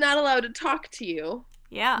says, I'm not allowed to talk to you.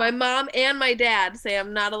 Yeah. My mom and my dad say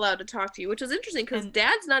I'm not allowed to talk to you, which is interesting because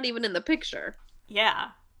Dad's not even in the picture. Yeah.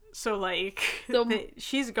 So, like,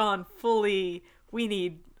 she's gone fully, we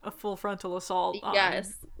need a full frontal assault on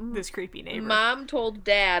this creepy neighbor. Mom told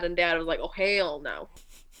Dad, and Dad was like, oh, hell no.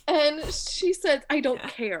 And she says, I don't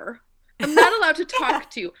care. I'm not allowed to talk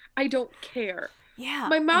to you. I don't care. Yeah.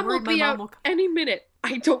 My mom will be out any minute.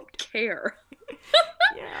 I don't care.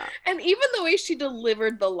 Yeah. And even the way she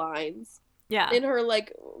delivered the lines. Yeah. In her,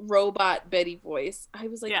 like, robot Betty voice. I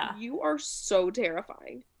was like, you are so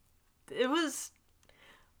terrifying. It was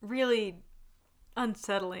really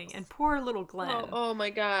unsettling. And poor little Glenn. Oh my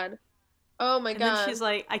God. Oh my God. And then she's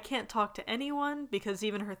like, I can't talk to anyone because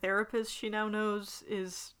even her therapist she now knows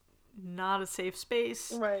is not a safe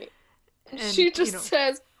space. Right. And she just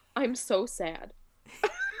says, I'm so sad.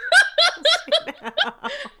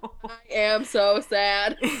 I am so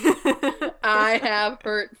sad. I have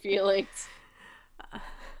hurt feelings.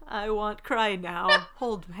 I want cry now.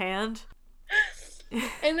 Hold hand.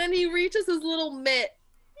 And then he reaches his little mitt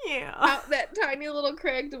Yeah. out that tiny little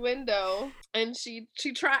cracked window. And she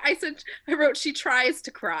wrote she tries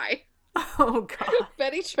to cry. Oh God.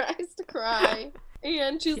 Betty tries to cry.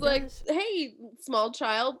 And she's like, hey, small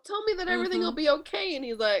child, tell me that everything will be okay. And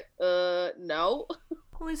he's like, no.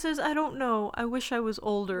 Well, he says, I don't know. I wish I was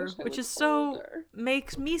older. Which is so,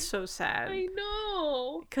 makes me so sad. I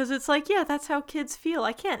know. Because it's like, yeah, that's how kids feel.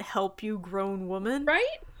 I can't help you, grown woman.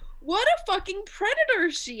 Right? What a fucking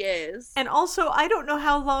predator she is. And also, I don't know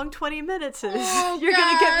how long 20 minutes is. Oh, you're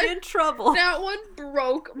going to get me in trouble. That one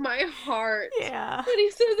broke my heart. Yeah. And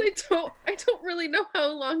he says, I don't really know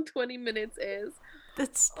how long 20 minutes is.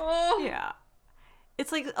 Yeah.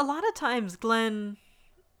 It's like a lot of times Glenn,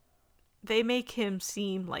 they make him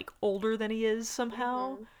seem like older than he is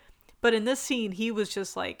somehow. Mm-hmm. But in this scene, he was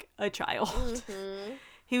just like a child. Mm-hmm.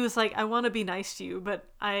 He was like, I want to be nice to you, but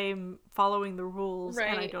I'm following the rules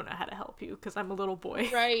and I don't know how to help you because I'm a little boy.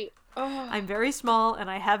 Right. Oh. I'm very small and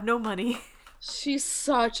I have no money. She's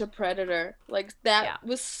such a predator. Like, that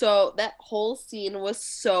whole scene was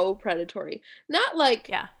so predatory. Not like,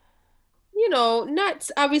 you know, not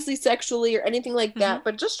obviously sexually or anything like that,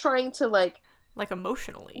 but just trying to like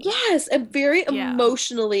emotionally. Yes, a very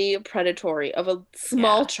emotionally predatory of a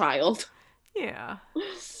small child. Yeah.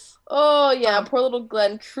 Oh, yeah, poor little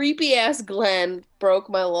Glenn. Creepy-ass Glenn broke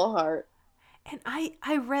my little heart. And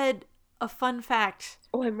I read a fun fact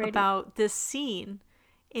about this scene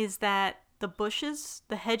is that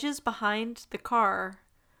the hedges behind the car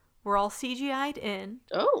were all CGI'd in.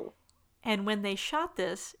 Oh. And when they shot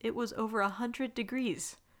this, it was over 100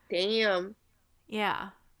 degrees. Damn. Yeah.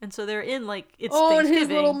 And so they're in, like, it's Thanksgiving. And his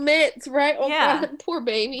little mitts, right? Oh, yeah. God, poor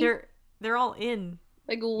baby. They're all in.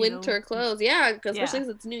 Like winter clothes. Yeah, because especially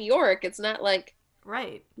because it's New York. It's not like...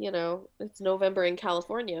 Right. It's November in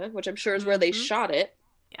California, which I'm sure is where they shot it.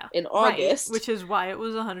 Yeah. In August. Right, which is why it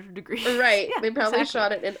was 100 degrees. Right. Yeah, they probably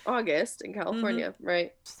shot it in August in California.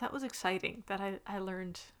 Right. So that was exciting that I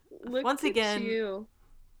learned. Look Once again, you.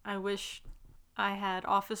 I wish I had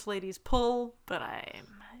Office Ladies pull, but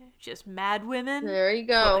I'm just Mad Women. There you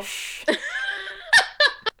go.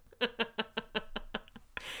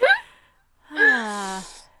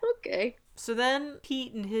 Okay. So then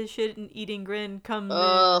Pete and his shit-eating grin come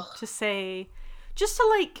in to say, just to,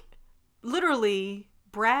 like, literally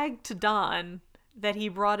brag to Don that he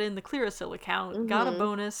brought in the Clearasil account, got a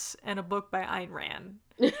bonus, and a book by Ayn Rand.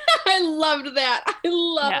 I loved that. I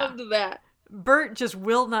loved that. Bert just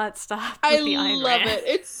will not stop with the Ayn Rand. I love it.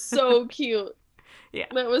 It's so cute. Yeah.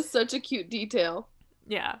 That was such a cute detail.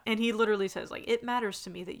 Yeah. And he literally says, like, it matters to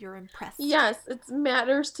me that you're impressed. Yes, it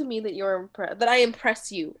matters to me that you're impressed. That I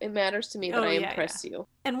impress you. It matters to me that I impress you.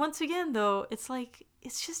 And once again, though, it's like,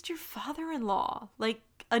 it's just your father-in-law. Like,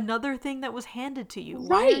 another thing that was handed to you. Right.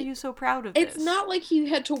 Why are you so proud of this? It's not like he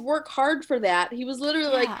had to work hard for that. He was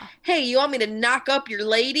literally like, hey, you want me to knock up your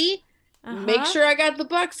lady? Make sure I got the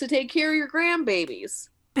bucks to take care of your grandbabies.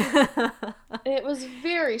 It was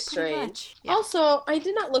very strange. Yeah. Also, I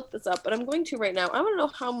did not look this up, but I'm going to right now. I want to know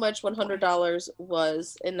how much $100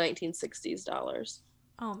 was in 1960s dollars.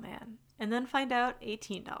 Oh, man. And then find out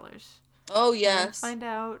 $18. Oh, yes. And then find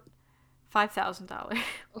out $5,000. Okay.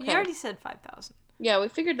 You already said 5,000. Yeah, we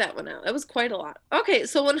figured that one out. That was quite a lot. Okay,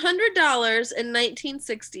 so $100 in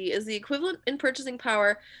 1960 is the equivalent in purchasing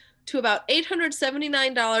power to about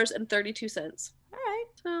 $879.32. All right.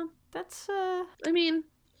 So that's I mean,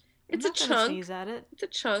 it's a chunk. Sneeze at it. It's a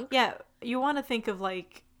chunk. Yeah, you want to think of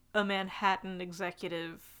like a Manhattan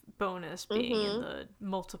executive bonus being in the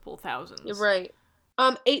multiple thousands. Right.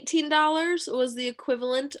 $18 was the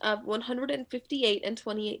equivalent of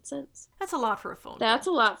 $158.28. That's a lot for a phone bill. That's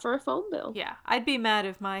a lot for a phone bill. Yeah, I'd be mad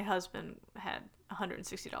if my husband had a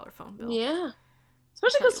 $160 phone bill. Yeah.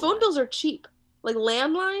 Especially because phone bills are cheap. Like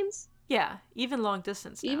landlines? Yeah, even long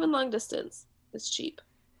distance now. Even long distance is cheap.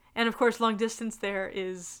 And of course, long distance there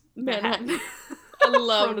is Manhattan. I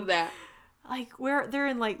loved that. Like, where they're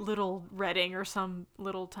in like little Reading or some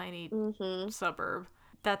little tiny suburb.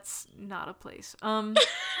 That's not a place.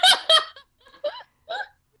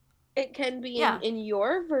 It can be in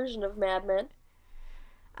your version of Mad Men.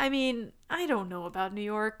 I mean, I don't know about New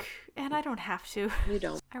York, and I don't have to. You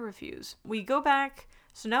don't. I refuse. We go back.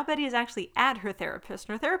 So now Betty is actually at her therapist,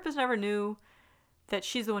 and her therapist never knew that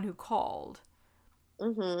she's the one who called.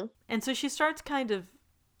 Mm-hmm. And so she starts kind of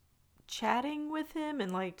chatting with him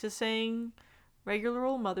and like just saying regular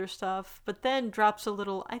old mother stuff, but then drops a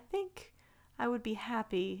little, I think I would be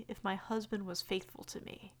happy if my husband was faithful to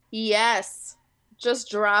me. Yes.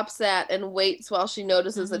 Just drops that and waits while she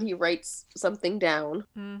notices that he writes something down.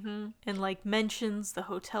 Mm-hmm. And like mentions the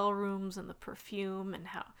hotel rooms and the perfume and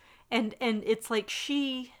how... And it's like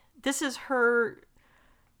this is her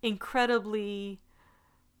incredibly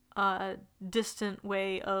distant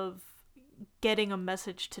way of getting a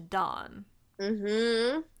message to Don.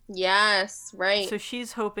 Mm-hmm. Yes, right. So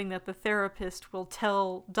she's hoping that the therapist will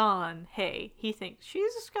tell Don, hey, he thinks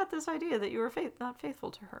she's just got this idea that you were not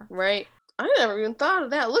faithful to her. Right. I never even thought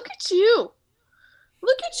of that. Look at you.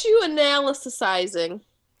 Look at you analyzicizing.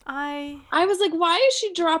 I was like, why is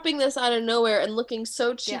she dropping this out of nowhere and looking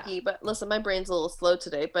so cheeky? Yeah. But listen, my brain's a little slow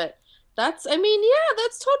today, but that's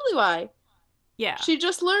totally why. Yeah. She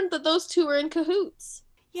just learned that those two are in cahoots.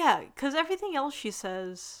 Yeah, because everything else she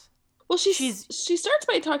says... Well, she starts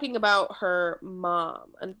by talking about her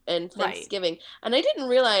mom and Thanksgiving. Right. And I didn't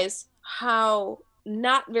realize how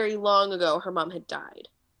not very long ago her mom had died.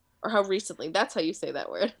 Or how recently. That's how you say that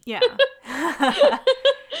word. Yeah.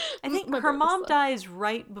 I think her mom dies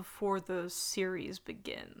right before the series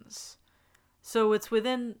begins. So it's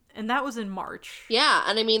within, and that was in March. Yeah,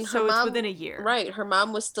 and I mean, so it's within a year. Right, her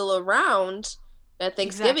mom was still around at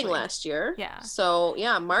Thanksgiving last year. Yeah. So,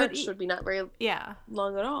 yeah, March would be not very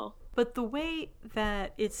long at all. But the way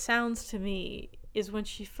that it sounds to me is when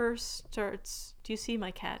she first starts... Do you see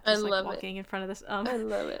my cat just walking in front of this? I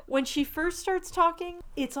love it. When she first starts talking,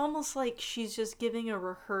 it's almost like she's just giving a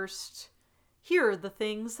rehearsed... Here are the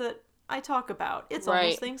things that I talk about. It's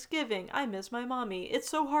almost Thanksgiving. I miss my mommy. It's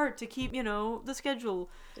so hard to keep, the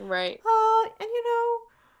schedule. Right. And I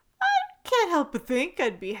can't help but think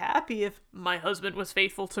I'd be happy if my husband was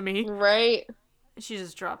faithful to me. Right. She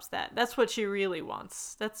just drops that. That's what she really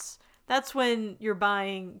wants. That's when you're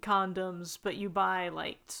buying condoms, but you buy,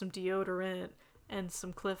 like, some deodorant and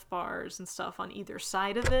some Cliff Bars and stuff on either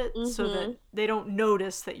side of it, so that they don't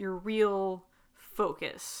notice that your real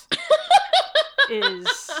focus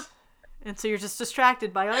is... And so you're just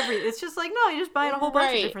distracted by everything. It's just like, no, you're just buying a whole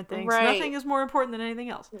bunch of different things. Right. Nothing is more important than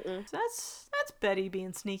anything else. So that's Betty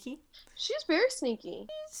being sneaky. She's very sneaky.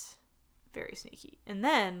 She's very sneaky. And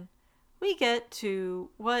then we get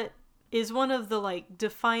to what is one of the, like,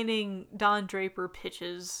 defining Don Draper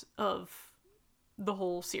pitches of the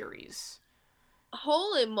whole series.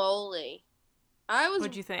 Holy moly.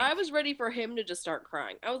 What'd you think? I was ready for him to just start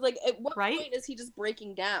crying. I was like, at what point is he just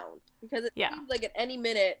breaking down? Because it seems like at any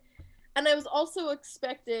minute. And I was also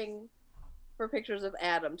expecting for pictures of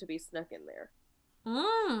Adam to be snuck in there.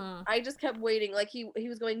 I just kept waiting. Like, he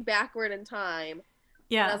was going backward in time.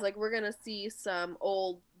 Yeah. And I was like, we're going to see some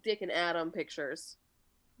old Dick and Adam pictures.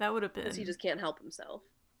 That would have been. Because he just can't help himself.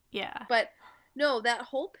 Yeah. But, no, that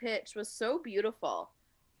whole pitch was so beautiful.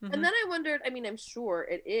 And then I wondered, I mean, I'm sure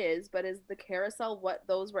it is, but is the carousel what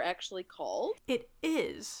those were actually called? It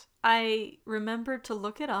is. I remembered to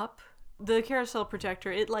look it up. The carousel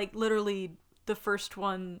projector, it, like, literally, the first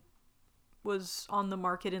one was on the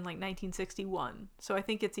market in, like, 1961. So I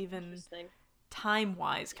think it's even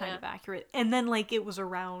time-wise kind of accurate. And then, like, it was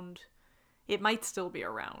around, it might still be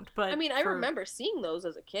around, but... I mean, I remember seeing those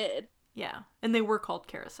as a kid. Yeah, and they were called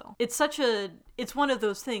carousel. It's one of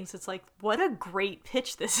those things, it's like, what a great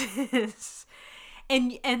pitch this is.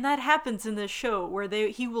 And that happens in this show, where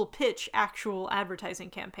he will pitch actual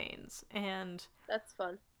advertising campaigns, and... That's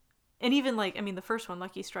fun. And even, like, I mean, the first one,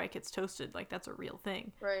 Lucky Strike Gets Toasted, like, that's a real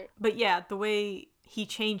thing. Right. But yeah, the way he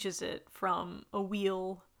changes it from a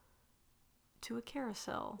wheel to a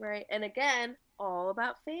carousel. Right. And again, all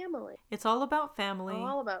about family. It's all about family.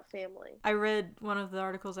 All about family. I read, one of the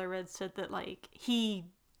articles I read said that, like, he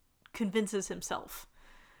convinces himself.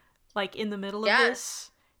 Like, in the middle of this...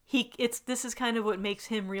 This is kind of what makes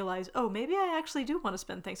him realize, oh, maybe I actually do want to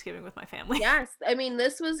spend Thanksgiving with my family. Yes. I mean,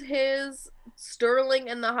 this was his Sterling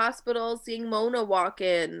in the hospital seeing Mona walk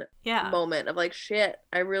in moment of like, shit,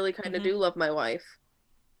 I really kind of do love my wife.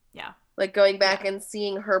 Yeah. Like going back and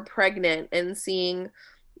seeing her pregnant and seeing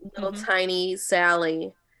little tiny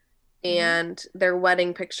Sally and their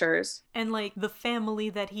wedding pictures. And like the family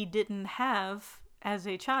that he didn't have as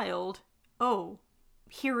a child, oh,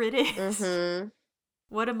 here it is.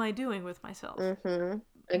 What am I doing with myself? Exactly.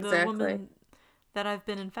 The woman that I've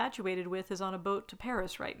been infatuated with is on a boat to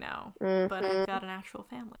Paris right now, but I've got an actual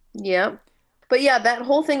family. Yep. But yeah, that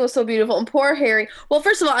whole thing was so beautiful. And poor Harry. Well,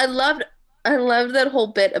 first of all, I loved that whole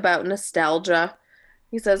bit about nostalgia.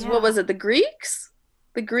 He says, what was it? The Greeks?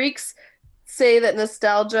 The Greeks say that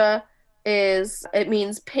nostalgia it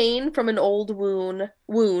means pain from an old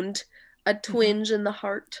wound, a twinge in the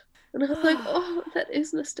heart. And I was like, oh, that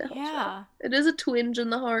is nostalgia. Yeah. It is a twinge in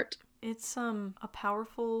the heart. It's a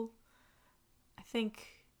powerful... I think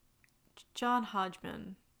John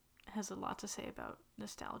Hodgman has a lot to say about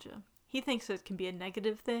nostalgia. He thinks it can be a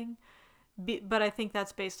negative thing, but I think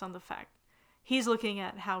that's based on the fact he's looking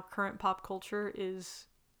at how current pop culture is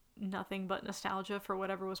nothing but nostalgia for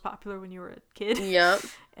whatever was popular when you were a kid. Yeah.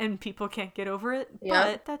 And people can't get over it.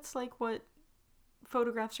 Yeah. But that's like what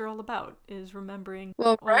photographs are all about, is remembering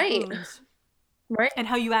wounds. Right. And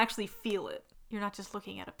how you actually feel it. You're not just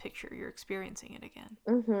looking at a picture, you're experiencing it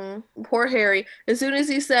again. Poor Harry. As soon as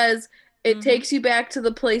he says, it takes you back to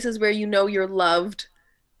the places where you know you're loved.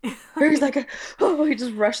 Harry's like, oh, he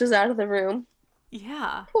just rushes out of the room.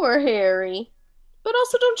 Yeah. Poor Harry. But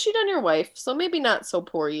also don't cheat on your wife, so maybe not so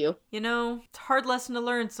poor you. You know, it's a hard lesson to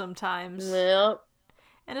learn sometimes. Yeah.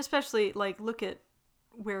 And especially, like, look at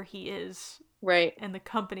where he is. Right. And the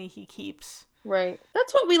company he keeps. Right.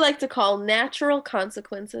 That's what we like to call natural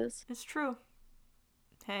consequences. It's true.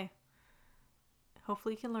 Hey.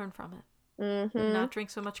 Hopefully you can learn from it. Not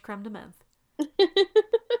drink so much creme de menthe.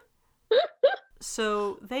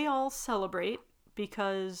 So they all celebrate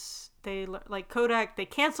because they, like Kodak, they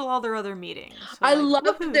cancel all their other meetings. So I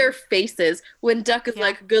loved their faces when Duck is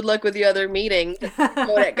like, good luck with the other meeting. The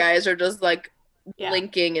Kodak guys are just like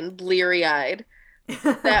blinking and bleary-eyed.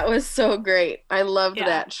 That was so great. I loved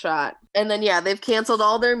that shot. And then they've canceled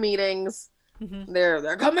all their meetings.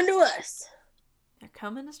 They're coming to us. They're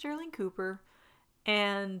coming to Sterling Cooper.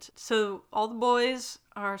 And so all the boys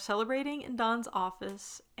are celebrating in Don's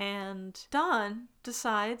office, and Don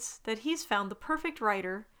decides that he's found the perfect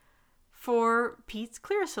writer for Pete's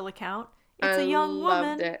Clearasil account. It's a young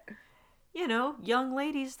woman. Loved it. You know, young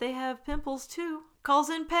ladies, they have pimples too. calls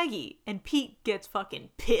in Peggy, and Pete gets fucking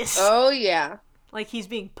pissed. Oh, yeah. Like he's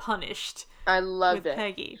being punished. I loved it.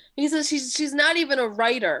 Peggy. He says she's not even a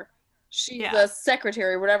writer. She's a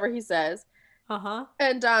secretary, whatever he says. Uh-huh.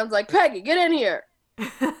 And Don's like, Peggy, get in here.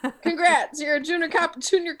 Congrats, you're a junior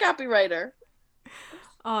copywriter.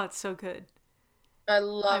 Oh, it's so good. I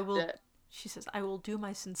loved it. She says, I will do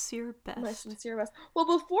my sincere best. My sincere best. Well,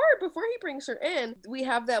 before he brings her in, we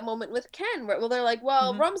have that moment with Ken where they're like,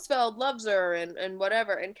 well, Rumsfeld loves her and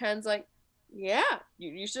whatever. And Ken's like, yeah,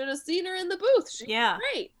 you should have seen her in the booth. She's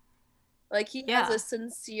great. Like, he has a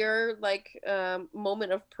sincere, like,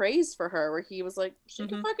 moment of praise for her where he was like, she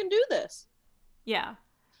can fucking do this. Yeah.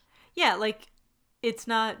 Yeah, like, it's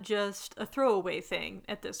not just a throwaway thing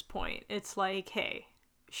at this point. It's like, hey,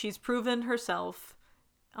 she's proven herself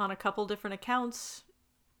on a couple different accounts.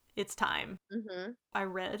 It's time. Mm-hmm. I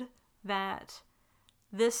read that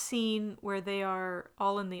this scene where they are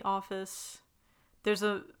all in the office, there's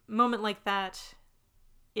a moment like that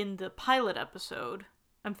in the pilot episode.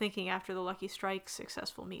 I'm thinking after the Lucky Strike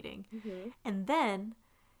successful meeting. Mm-hmm. And then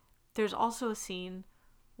there's also a scene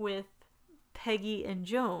with Peggy and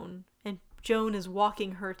Joan is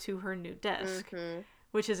walking her to her new desk,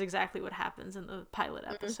 which is exactly what happens in the pilot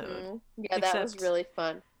episode. Yeah, that was really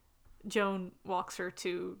fun. Joan walks her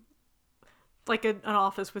to like an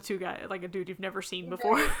office with two guys, like a dude you've never seen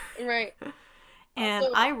before. Right. And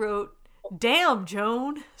also, I wrote, damn,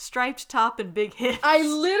 Joan, striped top and big hips. I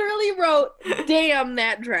literally wrote, damn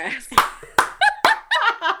that dress.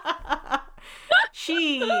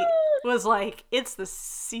 She was like, it's the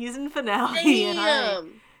season finale. Damn.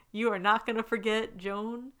 And you are not going to forget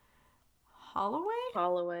Joan Holloway?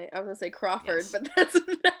 Holloway. I was going to say Crawford, but that's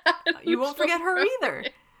not. You won't forget her either.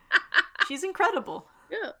 She's incredible.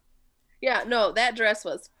 Yeah. Yeah, no, that dress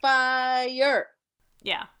was fire.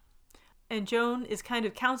 Yeah. And Joan is kind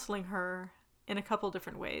of counseling her in a couple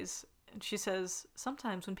different ways. And she says,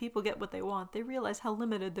 sometimes when people get what they want, they realize how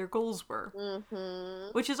limited their goals were. Mm-hmm.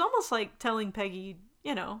 Which is almost like telling Peggy,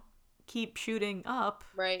 keep shooting up.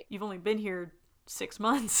 Right. You've only been here 6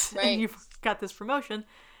 months. Right. And you've got this promotion.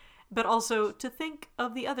 But also to think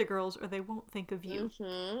of the other girls or they won't think of you.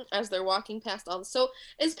 Mm-hmm. As they're walking past all this. So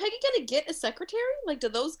is Peggy going to get a secretary? Like, do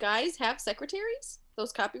those guys have secretaries?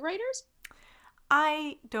 Those copywriters?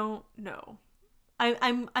 I don't know.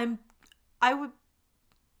 I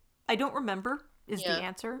don't remember is the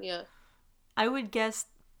answer. Yeah. I would guess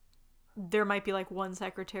there might be like one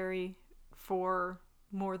secretary for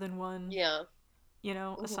more than one. Yeah.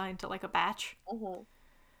 Assigned to like a batch. Mm-hmm.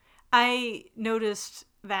 I noticed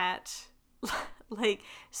that, like,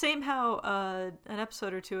 same how an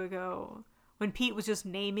episode or two ago when Pete was just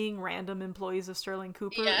naming random employees of Sterling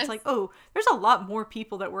Cooper, yes. It's like, oh, there's a lot more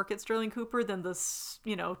people that work at Sterling Cooper than the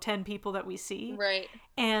 10 people that we see. Right.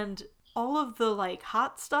 And all of the, like,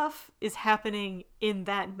 hot stuff is happening in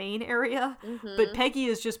that main area, mm-hmm. but Peggy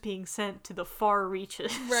is just being sent to the far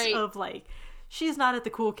reaches of, like, she's not at the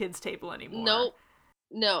cool kids table anymore. Nope.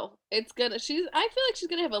 No, I feel like she's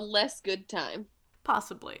gonna have a less good time.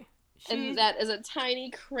 Possibly. And that is a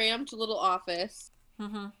tiny, cramped little office.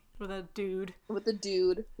 Mm-hmm. With a dude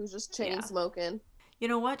who's just chain smoking. You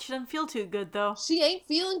know what? She doesn't feel too good, though. She ain't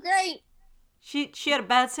feeling great. She had a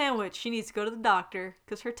bad sandwich. She needs to go to the doctor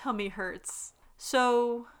because her tummy hurts.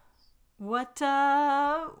 So, what's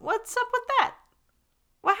up with that?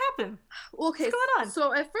 What happened? Okay, what's going on?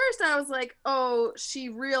 So at first I was like, oh, she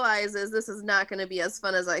realizes this is not going to be as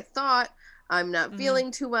fun as I thought. I'm not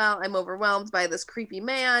feeling too well. I'm overwhelmed by this creepy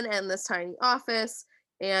man and this tiny office,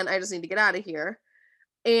 and I just need to get out of here.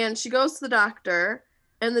 And she goes to the doctor,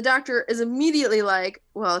 and the doctor is immediately like,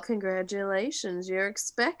 well, congratulations, you're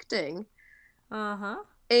expecting. Uh-huh.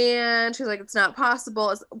 And she's like, it's not possible.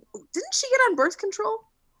 Didn't she get on birth control?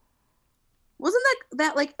 Wasn't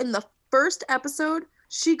that like in the first episode?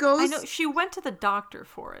 She goes. I know she went to the doctor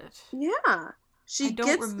for it. Yeah, she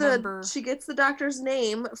gets the doctor's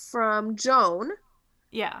name from Joan.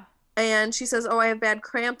 Yeah, and she says, "Oh, I have bad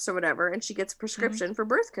cramps or whatever," and she gets a prescription for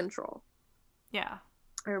birth control. Yeah,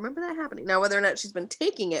 I remember that happening. Now, whether or not she's been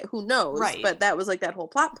taking it, who knows? Right. But that was like that whole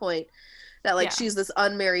plot point that like she's this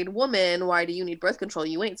unmarried woman. Why do you need birth control?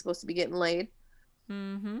 You ain't supposed to be getting laid.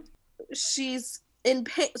 Mm-hmm. She's in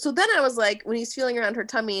pain. So then I was like, when he's feeling around her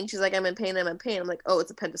tummy and she's like, I'm in pain. I'm like, oh,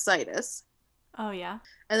 it's appendicitis. Oh, yeah.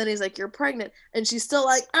 And then he's like, you're pregnant. And she's still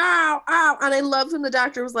like, ow, ow. And I loved when the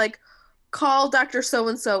doctor was like, call Dr.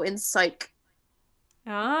 So-and-so in psych.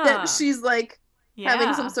 Ah. That she's like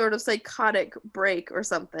having some sort of psychotic break or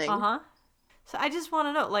something. Uh-huh. So I just want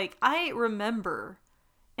to know, like, I remember,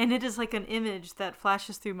 and it is like an image that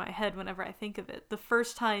flashes through my head whenever I think of it, the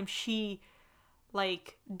first time she,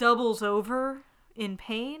 like, doubles over in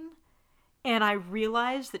pain, and I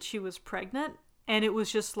realized that she was pregnant, and it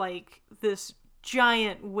was just like this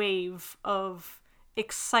giant wave of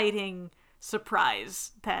exciting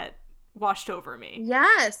surprise that washed over me.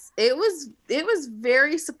 Yes, it was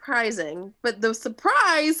very surprising, but the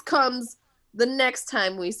surprise comes the next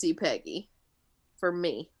time we see Peggy, for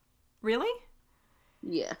me. Really?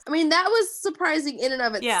 Yeah. I mean, that was surprising in and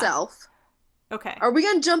of itself. Yeah. Okay. Are we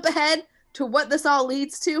going to jump ahead to what this all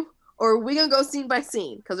leads to? Or are we going to go scene by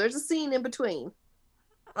scene? Because there's a scene in between.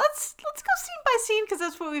 Let's go scene by scene, because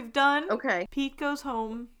that's what we've done. Okay. Pete goes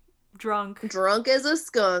home drunk as a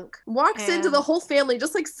skunk. Walks into the whole family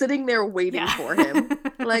just like sitting there waiting for him.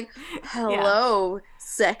 Like, hello,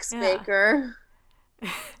 sex maker.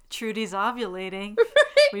 Trudy's ovulating.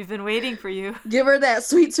 We've been waiting for you. Give her that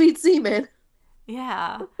sweet, sweet semen.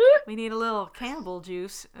 Yeah. We need a little Campbell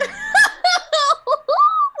juice.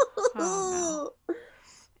 Oh,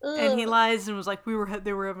 no. And he lies and was like, they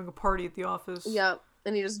were having a party at the office. Yep.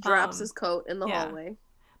 And he just drops his coat in the hallway.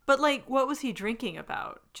 But, like, what was he drinking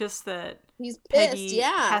about? Just that he's pissed, Peggy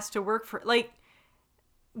has to work for... Like,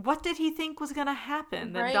 what did he think was going to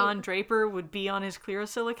happen? That Don Draper would be on his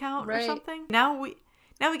Clearasil account or something? Now we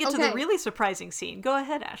get to the really surprising scene. Go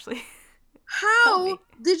ahead, Ashley. How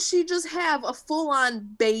did she just have a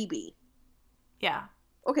full-on baby? Yeah.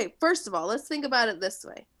 Okay, first of all, let's think about it this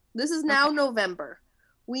way. This is now November.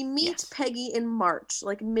 We meet Peggy in March,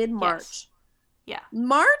 like mid-March. Yes. Yeah.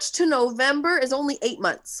 March to November is only 8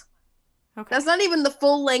 months. Okay. That's not even the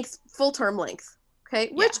full term length. Okay.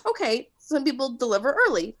 Which, some people deliver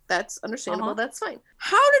early. That's understandable. That's fine.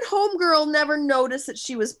 How did Homegirl never notice that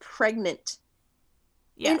she was pregnant?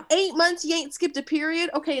 Yeah. In 8 months, you ain't skipped a period.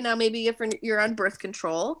 Okay, now maybe if you're on birth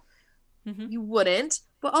control, you wouldn't.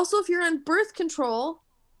 But also if you're on birth control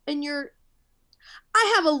and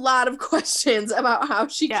I have a lot of questions about how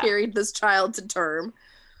she carried this child to term.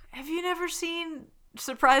 Have you never seen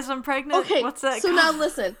Surprise, I'm Pregnant? Okay, what's that called? Now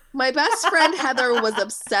listen. My best friend Heather was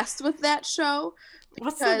obsessed with that show.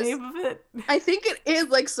 What's the name of it? I think it is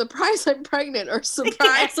like Surprise, I'm Pregnant, or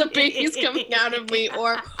Surprise, a baby's coming out of me,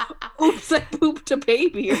 or Oops, I pooped a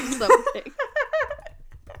baby, or something.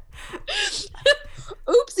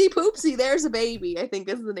 Oopsie poopsie, there's a baby, I think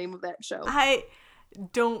is the name of that show. I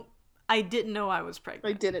didn't know I was pregnant.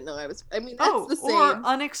 I mean, that's the same. Or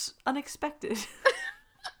unexpected.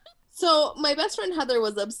 So my best friend Heather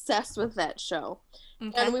was obsessed with that show.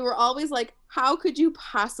 Okay. And we were always like, how could you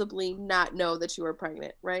possibly not know that you were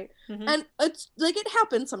pregnant, right? Mm-hmm. And it's like, it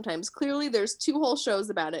happens sometimes. Clearly there's 2 whole shows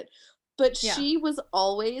about it. But she was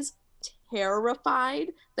always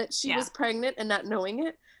terrified that she was pregnant and not knowing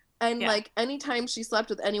it. And like, anytime she slept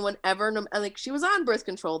with anyone ever, like, she was on birth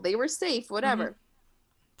control. They were safe, whatever. Mm-hmm.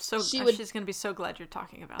 So she's going to be so glad you're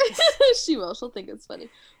talking about this. She will. She'll think it's funny.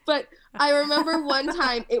 But I remember one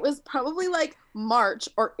time, it was probably like March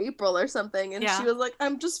or April or something. And she was like,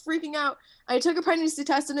 I'm just freaking out. I took a pregnancy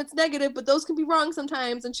test and it's negative, but those can be wrong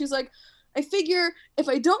sometimes. And she's like, I figure if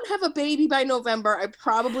I don't have a baby by November, I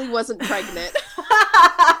probably wasn't pregnant.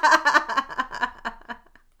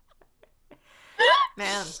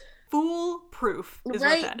 Man. Foolproof is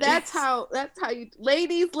right? What that's how you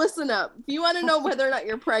ladies, listen up. If you want to know whether or not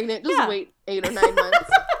you're pregnant, just wait 8 or 9 months.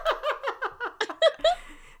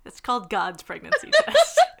 It's called God's pregnancy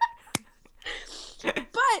test.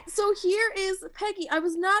 But so here is Peggy. I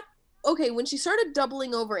was not when she started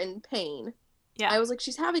doubling over in pain. Yeah. I was like,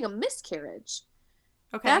 she's having a miscarriage.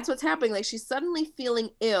 Okay. That's what's happening. Like, she's suddenly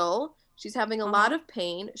feeling ill. She's having a lot of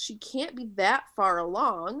pain. She can't be that far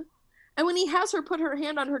along. And when he has her put her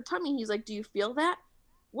hand on her tummy, he's like, do you feel that?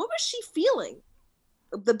 What was she feeling?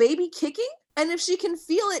 The baby kicking? And if she can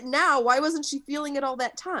feel it now, why wasn't she feeling it all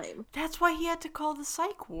that time? That's why he had to call the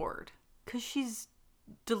psych ward. Because she's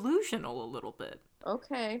delusional a little bit.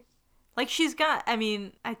 Okay. Like, she's got, I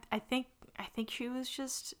mean, I think she was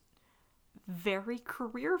just very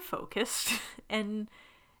career focused. and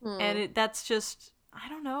that's just, I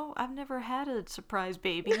don't know. I've never had a surprise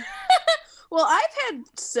baby. Well, I've had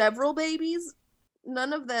several babies,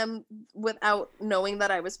 none of them without knowing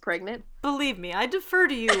that I was pregnant. Believe me, I defer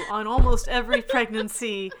to you on almost every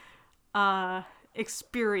pregnancy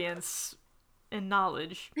experience and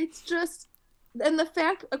knowledge. It's just, and the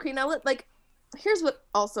fact, here's what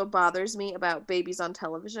also bothers me about babies on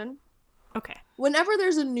television. Okay. Whenever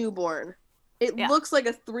there's a newborn, it looks like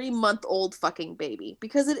a 3-month-old fucking baby.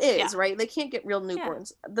 Because it is, right? They can't get real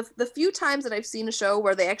newborns. Yeah. The few times that I've seen a show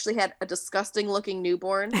where they actually had a disgusting-looking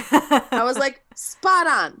newborn, I was like, spot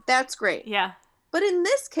on. That's great. Yeah. But in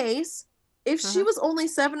this case, if she was only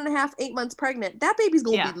 7.5, 8 months pregnant, that baby's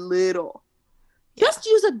gonna be little. Yeah. Just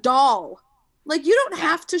use a doll. Like, you don't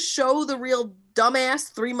have to show the real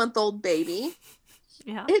dumbass 3-month-old baby.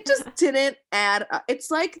 Yeah. It just didn't add up. It's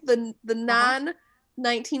like the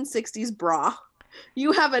non-1960s bra.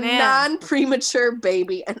 You have a non-premature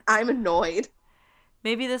baby, and I'm annoyed.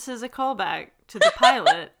 Maybe this is a callback to the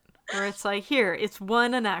pilot, where it's like, here, it's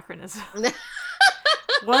one anachronism.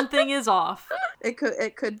 One thing is off. It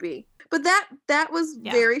could be. But that was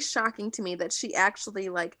very shocking to me that she actually,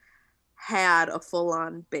 like, had a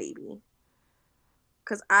full-on baby.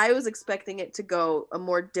 Because I was expecting it to go a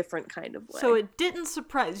more different kind of way. So it didn't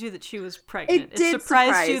surprise you that she was pregnant. It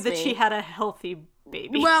surprised you that she had a healthy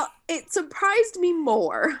baby. Well, it surprised me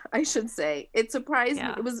more, I should say. It surprised me.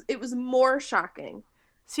 It was more shocking.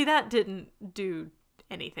 See, that didn't do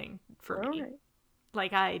anything for me. Right.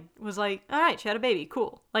 Like, I was like, all right, she had a baby.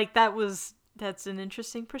 Cool. Like, that's an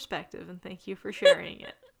interesting perspective, and thank you for sharing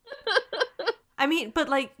it. I mean, but,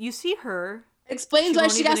 like, you see her. Explains why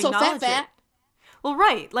she got so fat. Well,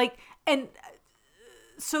 right. Like, and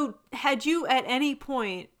so had you at any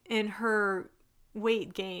point in her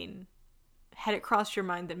weight gain, had it crossed your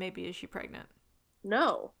mind that maybe is she pregnant?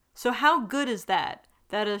 No. So how good is that?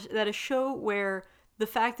 That a show where the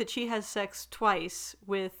fact that she has sex twice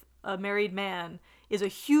with a married man is a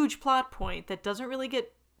huge plot point that doesn't really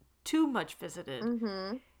get too much visited.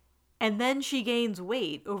 Mm-hmm. And then she gains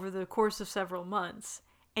weight over the course of several months.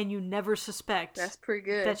 And you never suspect that's pretty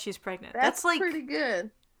good. That she's pregnant. That's like pretty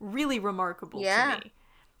good. Really remarkable to me.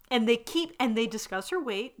 And they discuss her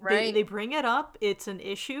weight. Right. They bring it up. It's an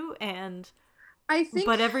issue, and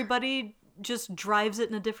but everybody just drives it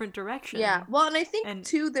in a different direction. Yeah. Well, and I think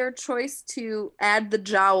too their choice to add the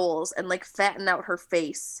jowls and like fatten out her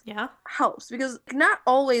face helps, because not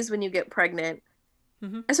always when you get pregnant,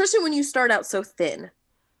 especially when you start out so thin.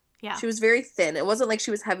 Yeah. She was very thin. It wasn't like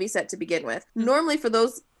she was heavy set to begin with. Normally for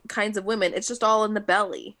those kinds of women, it's just all in the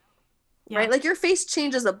belly. Yeah. Right? Like your face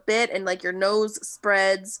changes a bit, and like your nose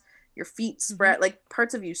spreads, your feet spread, like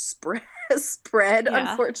parts of you spread,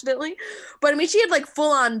 unfortunately. But I mean, she had like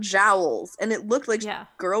full on jowls, and it looked like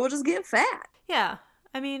girl was just getting fat. Yeah.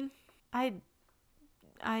 I mean, I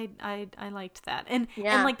liked that. And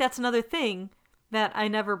like that's another thing that I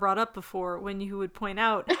never brought up before when you would point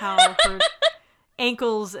out how her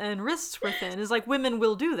ankles and wrists were thin, is like women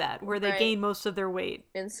will do that where they gain most of their weight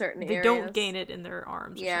in certain areas. They don't gain it in their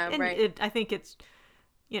arms. And I think it's,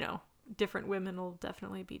 different women will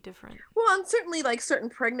definitely be different. Well, and certainly like certain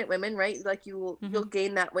pregnant women, right? Like you'll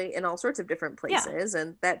gain that weight in all sorts of different places,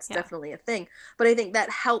 and that's definitely a thing. But I think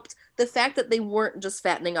that helped, the fact that they weren't just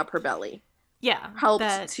fattening up her belly. Yeah.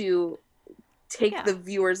 Helped to take the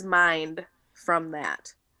viewer's mind from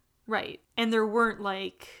that. Right. And there weren't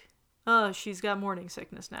like, oh, she's got morning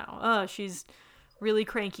sickness now. Oh, she's really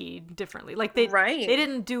cranky differently. Like they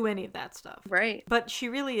didn't do any of that stuff. Right. But she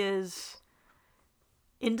really is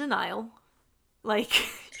in denial. Like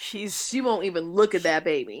she won't even look at that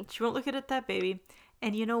baby. She won't look at that baby.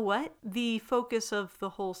 And you know what? The focus of the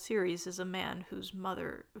whole series is a man who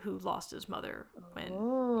lost his mother when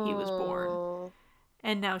he was born.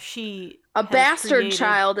 And now a bastard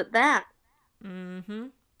child at that. Mm-hmm.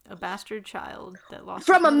 A bastard child that lost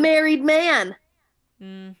from a married man.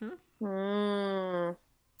 Mm-hmm.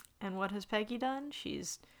 And what has Peggy done?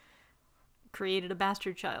 She's created a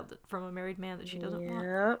bastard child from a married man that she doesn't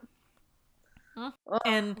want. Huh? Oh,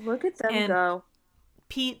 and look at them go.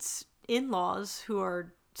 Pete's in-laws, who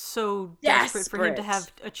are so desperate for him to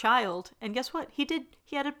have a child, and guess what? He did.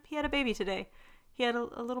 He had a baby today. He had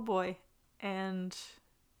a little boy, and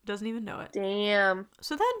doesn't even know it. Damn.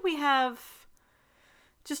 So then we have,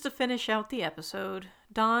 just to finish out the episode,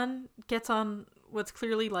 Don gets on what's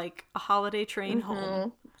clearly like a holiday train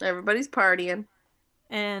home. Everybody's partying.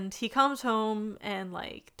 And he comes home, and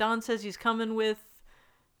like Don says he's coming with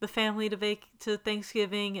the family to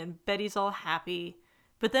Thanksgiving, and Betty's all happy.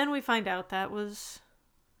 But then we find out that was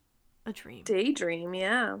a dream. Daydream,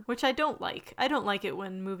 yeah. Which I don't like. I don't like it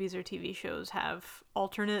when movies or TV shows have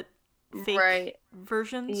alternate fake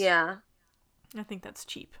versions. Yeah. I think that's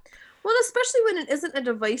cheap. Well, especially when it isn't a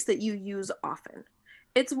device that you use often.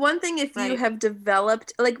 It's one thing if you have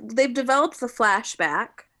developed, like, they've developed the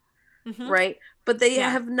flashback, right? But they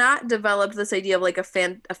have not developed this idea of, like, a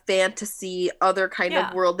fantasy, other kind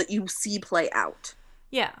of world that you see play out.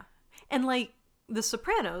 Yeah. And, like, The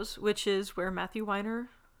Sopranos, which is where Matthew Weiner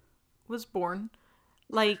was born,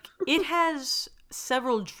 like, it has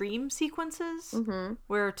several dream sequences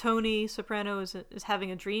where Tony Soprano is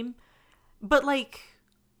having a dream. But, like,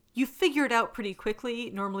 you figure it out pretty quickly,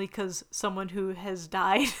 normally because someone who has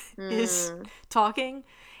died is talking.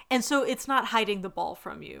 And so it's not hiding the ball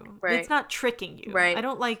from you. Right. It's not tricking you. Right. I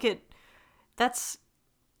don't like it. I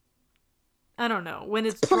don't know. When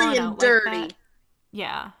it's playing drawn out dirty. like that.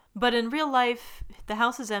 Yeah. But in real life, the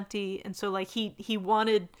house is empty, and so, like, he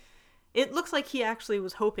wanted... It looks like he actually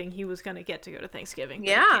was hoping he was going to get to go to Thanksgiving.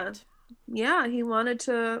 Yeah. Yeah, he wanted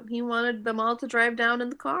them all to drive down in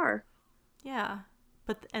the car. Yeah.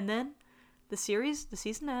 And then the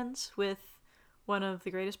season ends with one of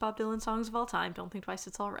the greatest Bob Dylan songs of all time, Don't Think Twice,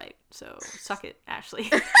 It's All Right. So, suck it,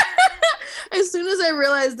 Ashley. As soon as I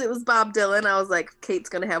realized it was Bob Dylan, I was like, Kate's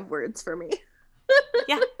going to have words for me.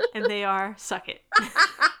 Yeah, and they are, suck it.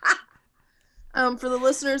 For the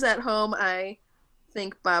listeners at home, I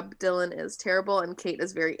think Bob Dylan is terrible, and Kate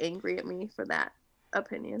is very angry at me for that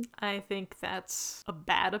opinion. I think that's a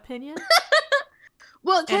bad opinion.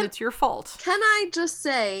 Well, and it's your fault. Can I just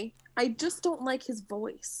say, I just don't like his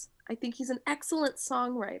voice. I think he's an excellent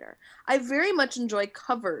songwriter. I very much enjoy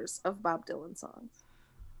covers of Bob Dylan songs.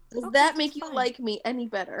 Does that make you like me any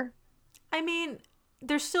better? I mean,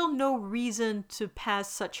 there's still no reason to pass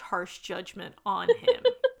such harsh judgment on him.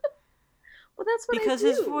 Well, that's what because I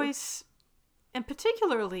do. His voice, and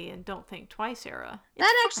particularly in Don't Think Twice era,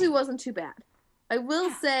 that actually wasn't too bad. I will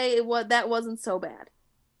say that wasn't so bad.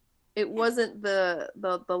 It wasn't the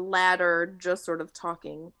latter, just sort of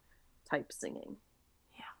talking type singing.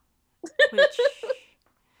 Yeah. Which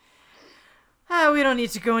we don't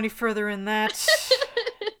need to go any further in that.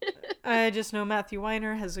 I just know Matthew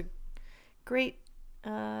Weiner has a great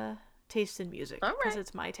taste in music. Because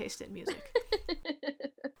it's my taste in music.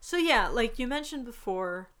 So yeah, like you mentioned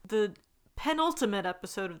before, the penultimate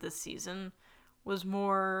episode of this season was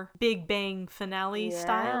more Big Bang finale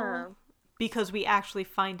style. Because we actually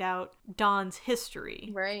find out Don's history.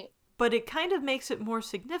 Right. But it kind of makes it more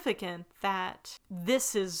significant that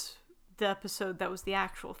this is the episode that was the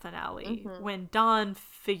actual finale. Mm-hmm. When Don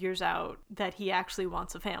figures out that he actually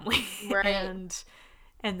wants a family. Right.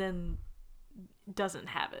 and then doesn't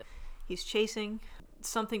have it. He's chasing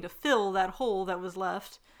something to fill that hole that was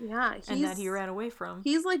left. Yeah. And that he ran away from.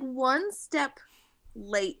 He's like one step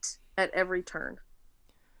late at every turn.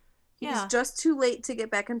 He's just too late to get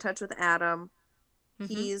back in touch with Adam.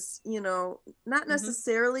 Mm-hmm. He's, not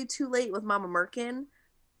necessarily too late with Mama Merkin,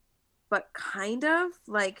 but kind of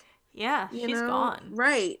like... Yeah, she's gone.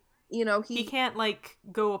 Right. He can't, like,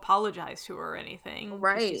 go apologize to her or anything.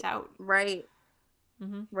 Right. She's out. Right.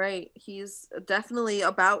 Mm-hmm. Right. He's definitely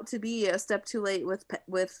about to be a step too late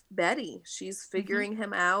with Betty. She's figuring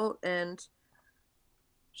him out, and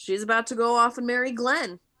she's about to go off and marry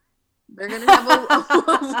Glenn. They're going to have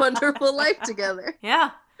a wonderful life together.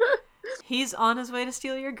 Yeah. He's on his way to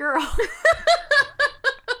steal your girl.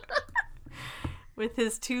 With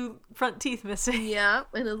his 2 front teeth missing. Yeah,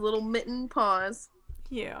 and his little mitten paws.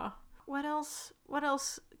 Yeah. What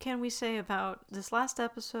else can we say about this last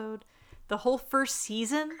episode? The whole first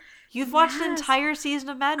season? You've watched an entire season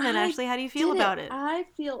of Mad Men, Ashley. How do you feel about it? I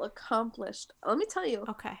feel accomplished. Let me tell you.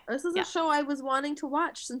 Okay. This is a show I was wanting to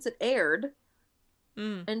watch since it aired.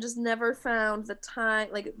 And just never found the time,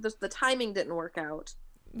 like the timing didn't work out.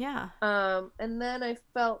 Yeah. And then I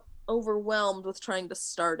felt overwhelmed with trying to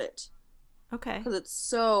start it. Okay. Because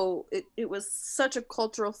it was such a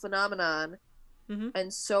cultural phenomenon,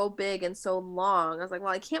 and so big and so long. I was like, well,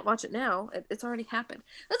 I can't watch it now. It's already happened.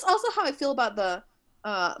 That's also how I feel about the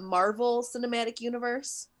Marvel Cinematic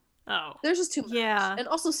Universe. Oh. There's just too much. Yeah. And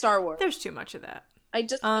also Star Wars. There's too much of that. I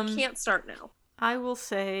can't start now. I will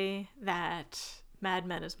say that Mad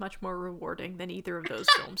Men is much more rewarding than either of those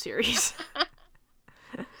film series.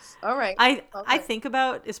 All right. I think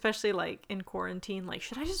about, especially like in quarantine, like,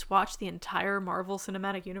 should I just watch the entire Marvel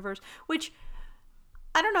Cinematic Universe? Which,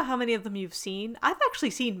 I don't know how many of them you've seen. I've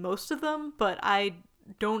actually seen most of them, but I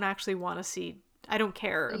don't actually want to see, I don't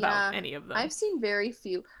care about any of them. I've seen very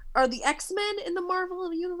few. Are the X-Men in the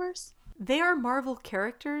Marvel universe? They are Marvel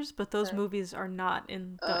characters, but those movies are not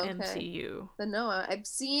in the MCU. Then no, I've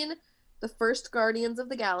seen the first Guardians of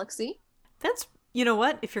the Galaxy. That's, you know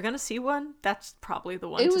what? If you're going to see one, that's probably the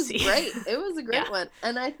one to see. It was great. It was a great one.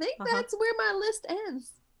 And I think that's where my list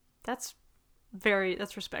ends. That's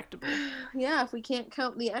respectable. Yeah, if we can't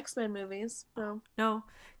count the X-Men movies. So. No,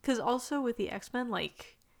 because also with the X-Men,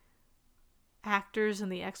 like, actors in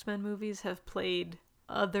the X-Men movies have played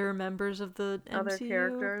other members of the MCU. Other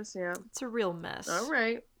characters, yeah. It's a real mess. All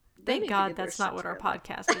right. Thank God that's not what our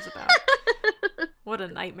podcast is about. What a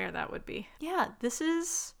nightmare that would be. Yeah, this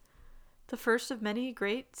is the first of many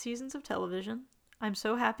great seasons of television. I'm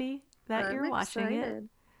so happy that you're watching it.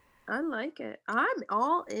 I like it. I'm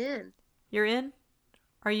all in. You're in?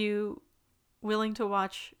 Are you willing to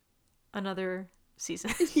watch another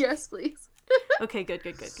season? Yes, please. Okay, good.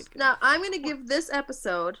 Now, I'm going to give this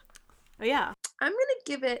episode... Oh, yeah. I'm going to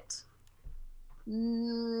give it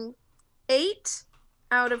 8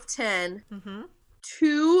 out of 10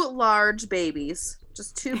 2 large babies.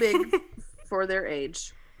 Just too big for their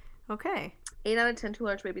age. Okay. 8 out of 10, 2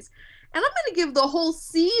 large babies. And I'm going to give the whole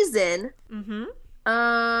season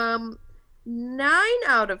 9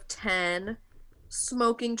 out of 10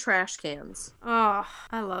 smoking trash cans. Oh,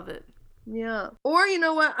 I love it. Yeah. Or you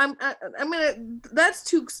know what? I'm gonna. That's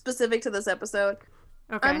too specific to this episode.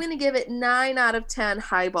 Okay. I'm gonna give it 9 out of 10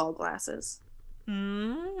 highball glasses.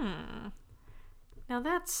 Now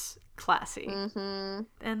that's classy. Mm-hmm.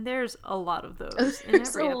 And there's a lot of those in every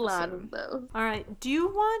episode. There's a lot of those. All right. Do you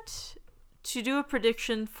want to do a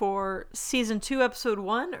prediction for season 2, episode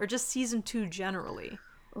 1, or just season 2 generally?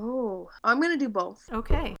 Oh, I'm gonna do both.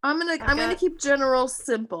 Okay. I'm gonna keep general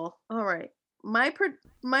simple. All right. My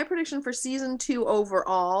prediction for season 2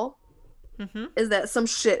 overall is that some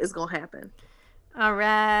shit is gonna happen. All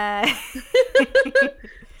right.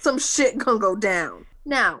 Some shit gonna go down.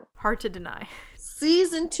 Now, hard to deny.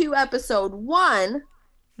 Season 2, episode 1.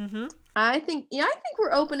 I think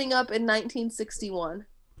we're opening up in 1961.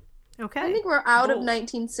 Okay. I think we're out of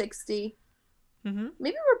 1960. Maybe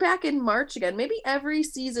we're back in March again. Maybe every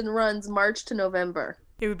season runs March to November.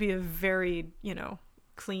 It would be a very,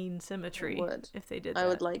 clean symmetry if they did that. I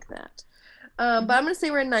would like that. But I'm going to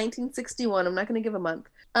say we're in 1961. I'm not going to give a month.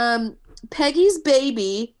 Peggy's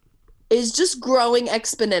baby is just growing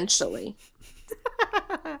exponentially.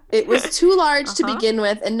 It was too large to begin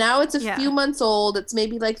with, and now it's a few months old. It's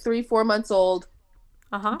maybe like 3-4 months old.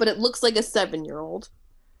 But it looks like a 7-year-old.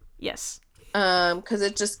 Yes. Because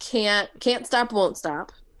it just can't stop, won't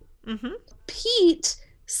stop. Pete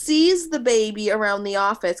sees the baby around the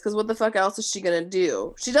office, because what the fuck else is she gonna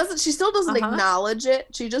do? She still doesn't acknowledge it.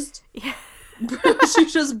 She just she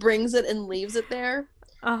just brings it and leaves it there.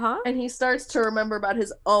 And he starts to remember about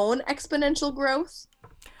his own exponential growth.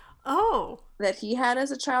 Oh. That he had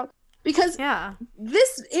as a child. Because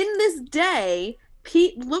this day,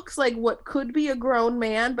 Pete looks like what could be a grown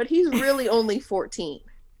man, but he's really only 14.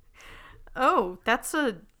 Oh,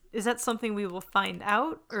 is that something we will find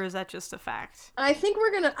out, or is that just a fact? I think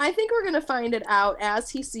we're gonna find it out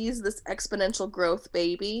as he sees this exponential growth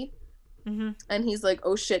baby. And he's like,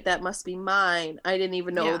 oh shit, that must be mine. I didn't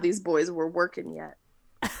even know these boys were working yet.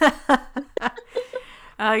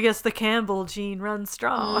 I guess the Campbell gene runs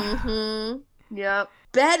strong. Yep.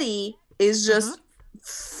 Betty is just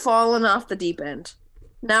falling off the deep end.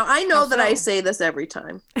 Now, I know that I say this every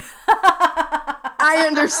time. I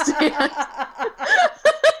understand.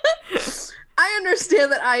 I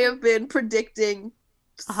understand that I have been predicting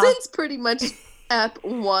since pretty much Ep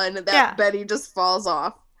 1 that Betty just falls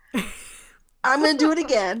off. I'm going to do it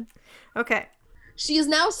again. Okay. She is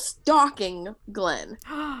now stalking Glenn.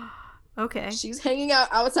 Okay. She's hanging out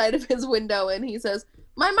outside of his window, and he says,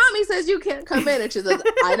 my mommy says you can't come in. And she says,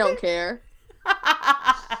 I don't care.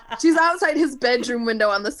 She's outside his bedroom window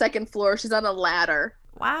on the 2nd floor. She's on a ladder.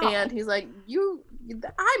 Wow. And he's like,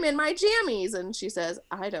 I'm in my jammies. And she says,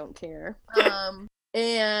 I don't care.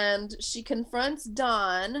 And she confronts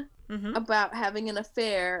Don about having an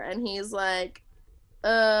affair. And he's like,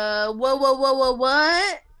 whoa,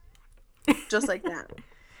 what? Just like that.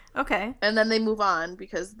 Okay. And then they move on,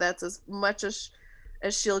 because that's as much as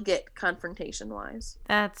she'll get confrontation-wise.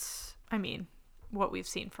 That's, what we've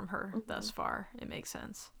seen from her thus far. It makes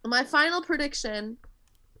sense. My final prediction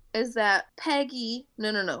is that Peggy...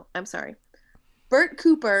 No. I'm sorry. Bert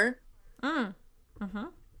Cooper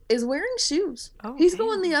is wearing shoes. Oh, he's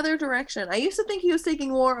going the other direction. I used to think he was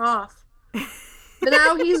taking war off. But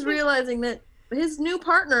now he's realizing that his new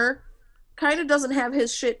partner kind of doesn't have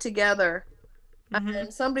his shit together.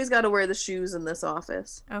 And somebody's got to wear the shoes in this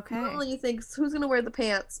office. Okay. Normally you think, who's going to wear the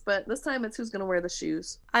pants? But this time it's who's going to wear the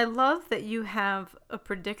shoes. I love that you have a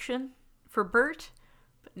prediction for Bert,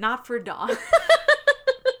 but not for Dawn.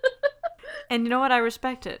 And you know what? I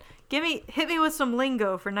respect it. Hit me with some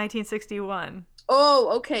lingo for 1961. Oh,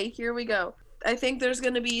 okay. Here we go. I think there's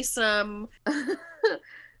going to be some...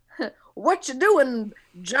 What you doing,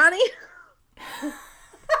 Johnny?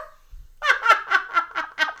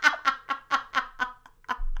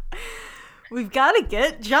 We've got to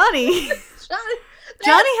get Johnny. Johnny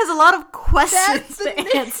has a lot of questions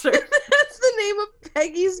to answer. That's the name of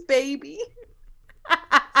Peggy's baby.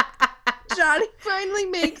 Johnny finally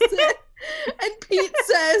makes it. And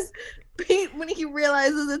Pete, when he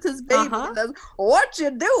realizes it's his baby, says, what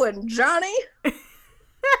you doing, Johnny?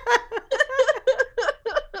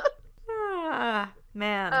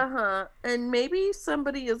 Man. And maybe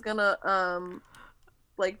somebody is gonna,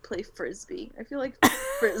 play Frisbee. I feel like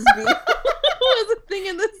Frisbee was a thing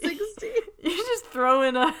in the 60s. You just throw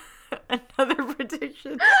in another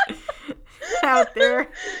prediction out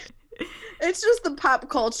there. It's just the pop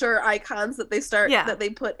culture icons that that they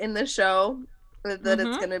put in the show that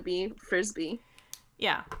it's going to be Frisbee.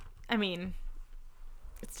 Yeah. I mean,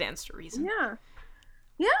 it stands to reason. Yeah.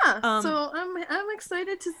 Yeah. So I'm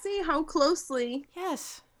excited to see how closely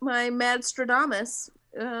my Madstradamus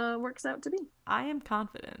works out to be. I am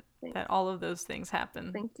confident that all of those things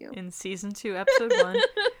happen. Thank you. In season 2, episode 1.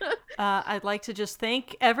 I'd like to just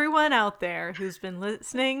thank everyone out there who's been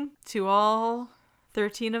listening to all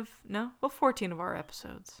 14 of our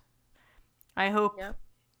episodes. I hope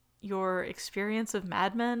your experience of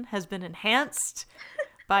Mad Men has been enhanced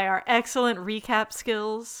by our excellent recap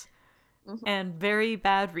skills and very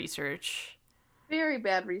bad research. Very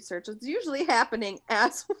bad research. It's usually happening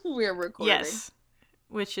as we're recording. Yes,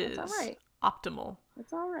 which is optimal.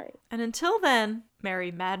 That's all right. And until then,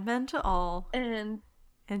 merry Mad Men to all. And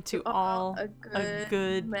to all a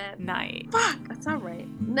good night. Fuck, that's all right.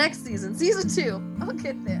 Next season 2. I'll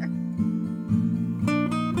get there.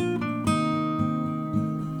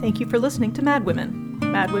 Thank you for listening to Mad Women.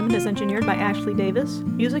 Mad Women is engineered by Ashley Davis,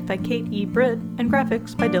 music by Kate E. Britt, and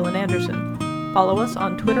graphics by Dylan Anderson. Follow us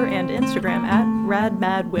on Twitter and Instagram at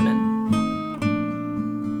RadMadWomen.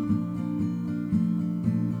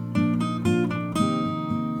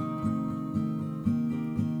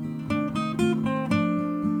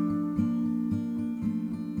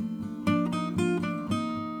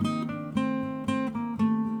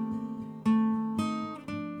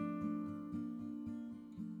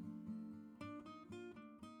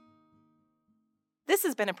 This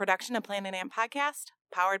has been a production of Planet Amp Podcast,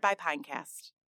 powered by Pinecast.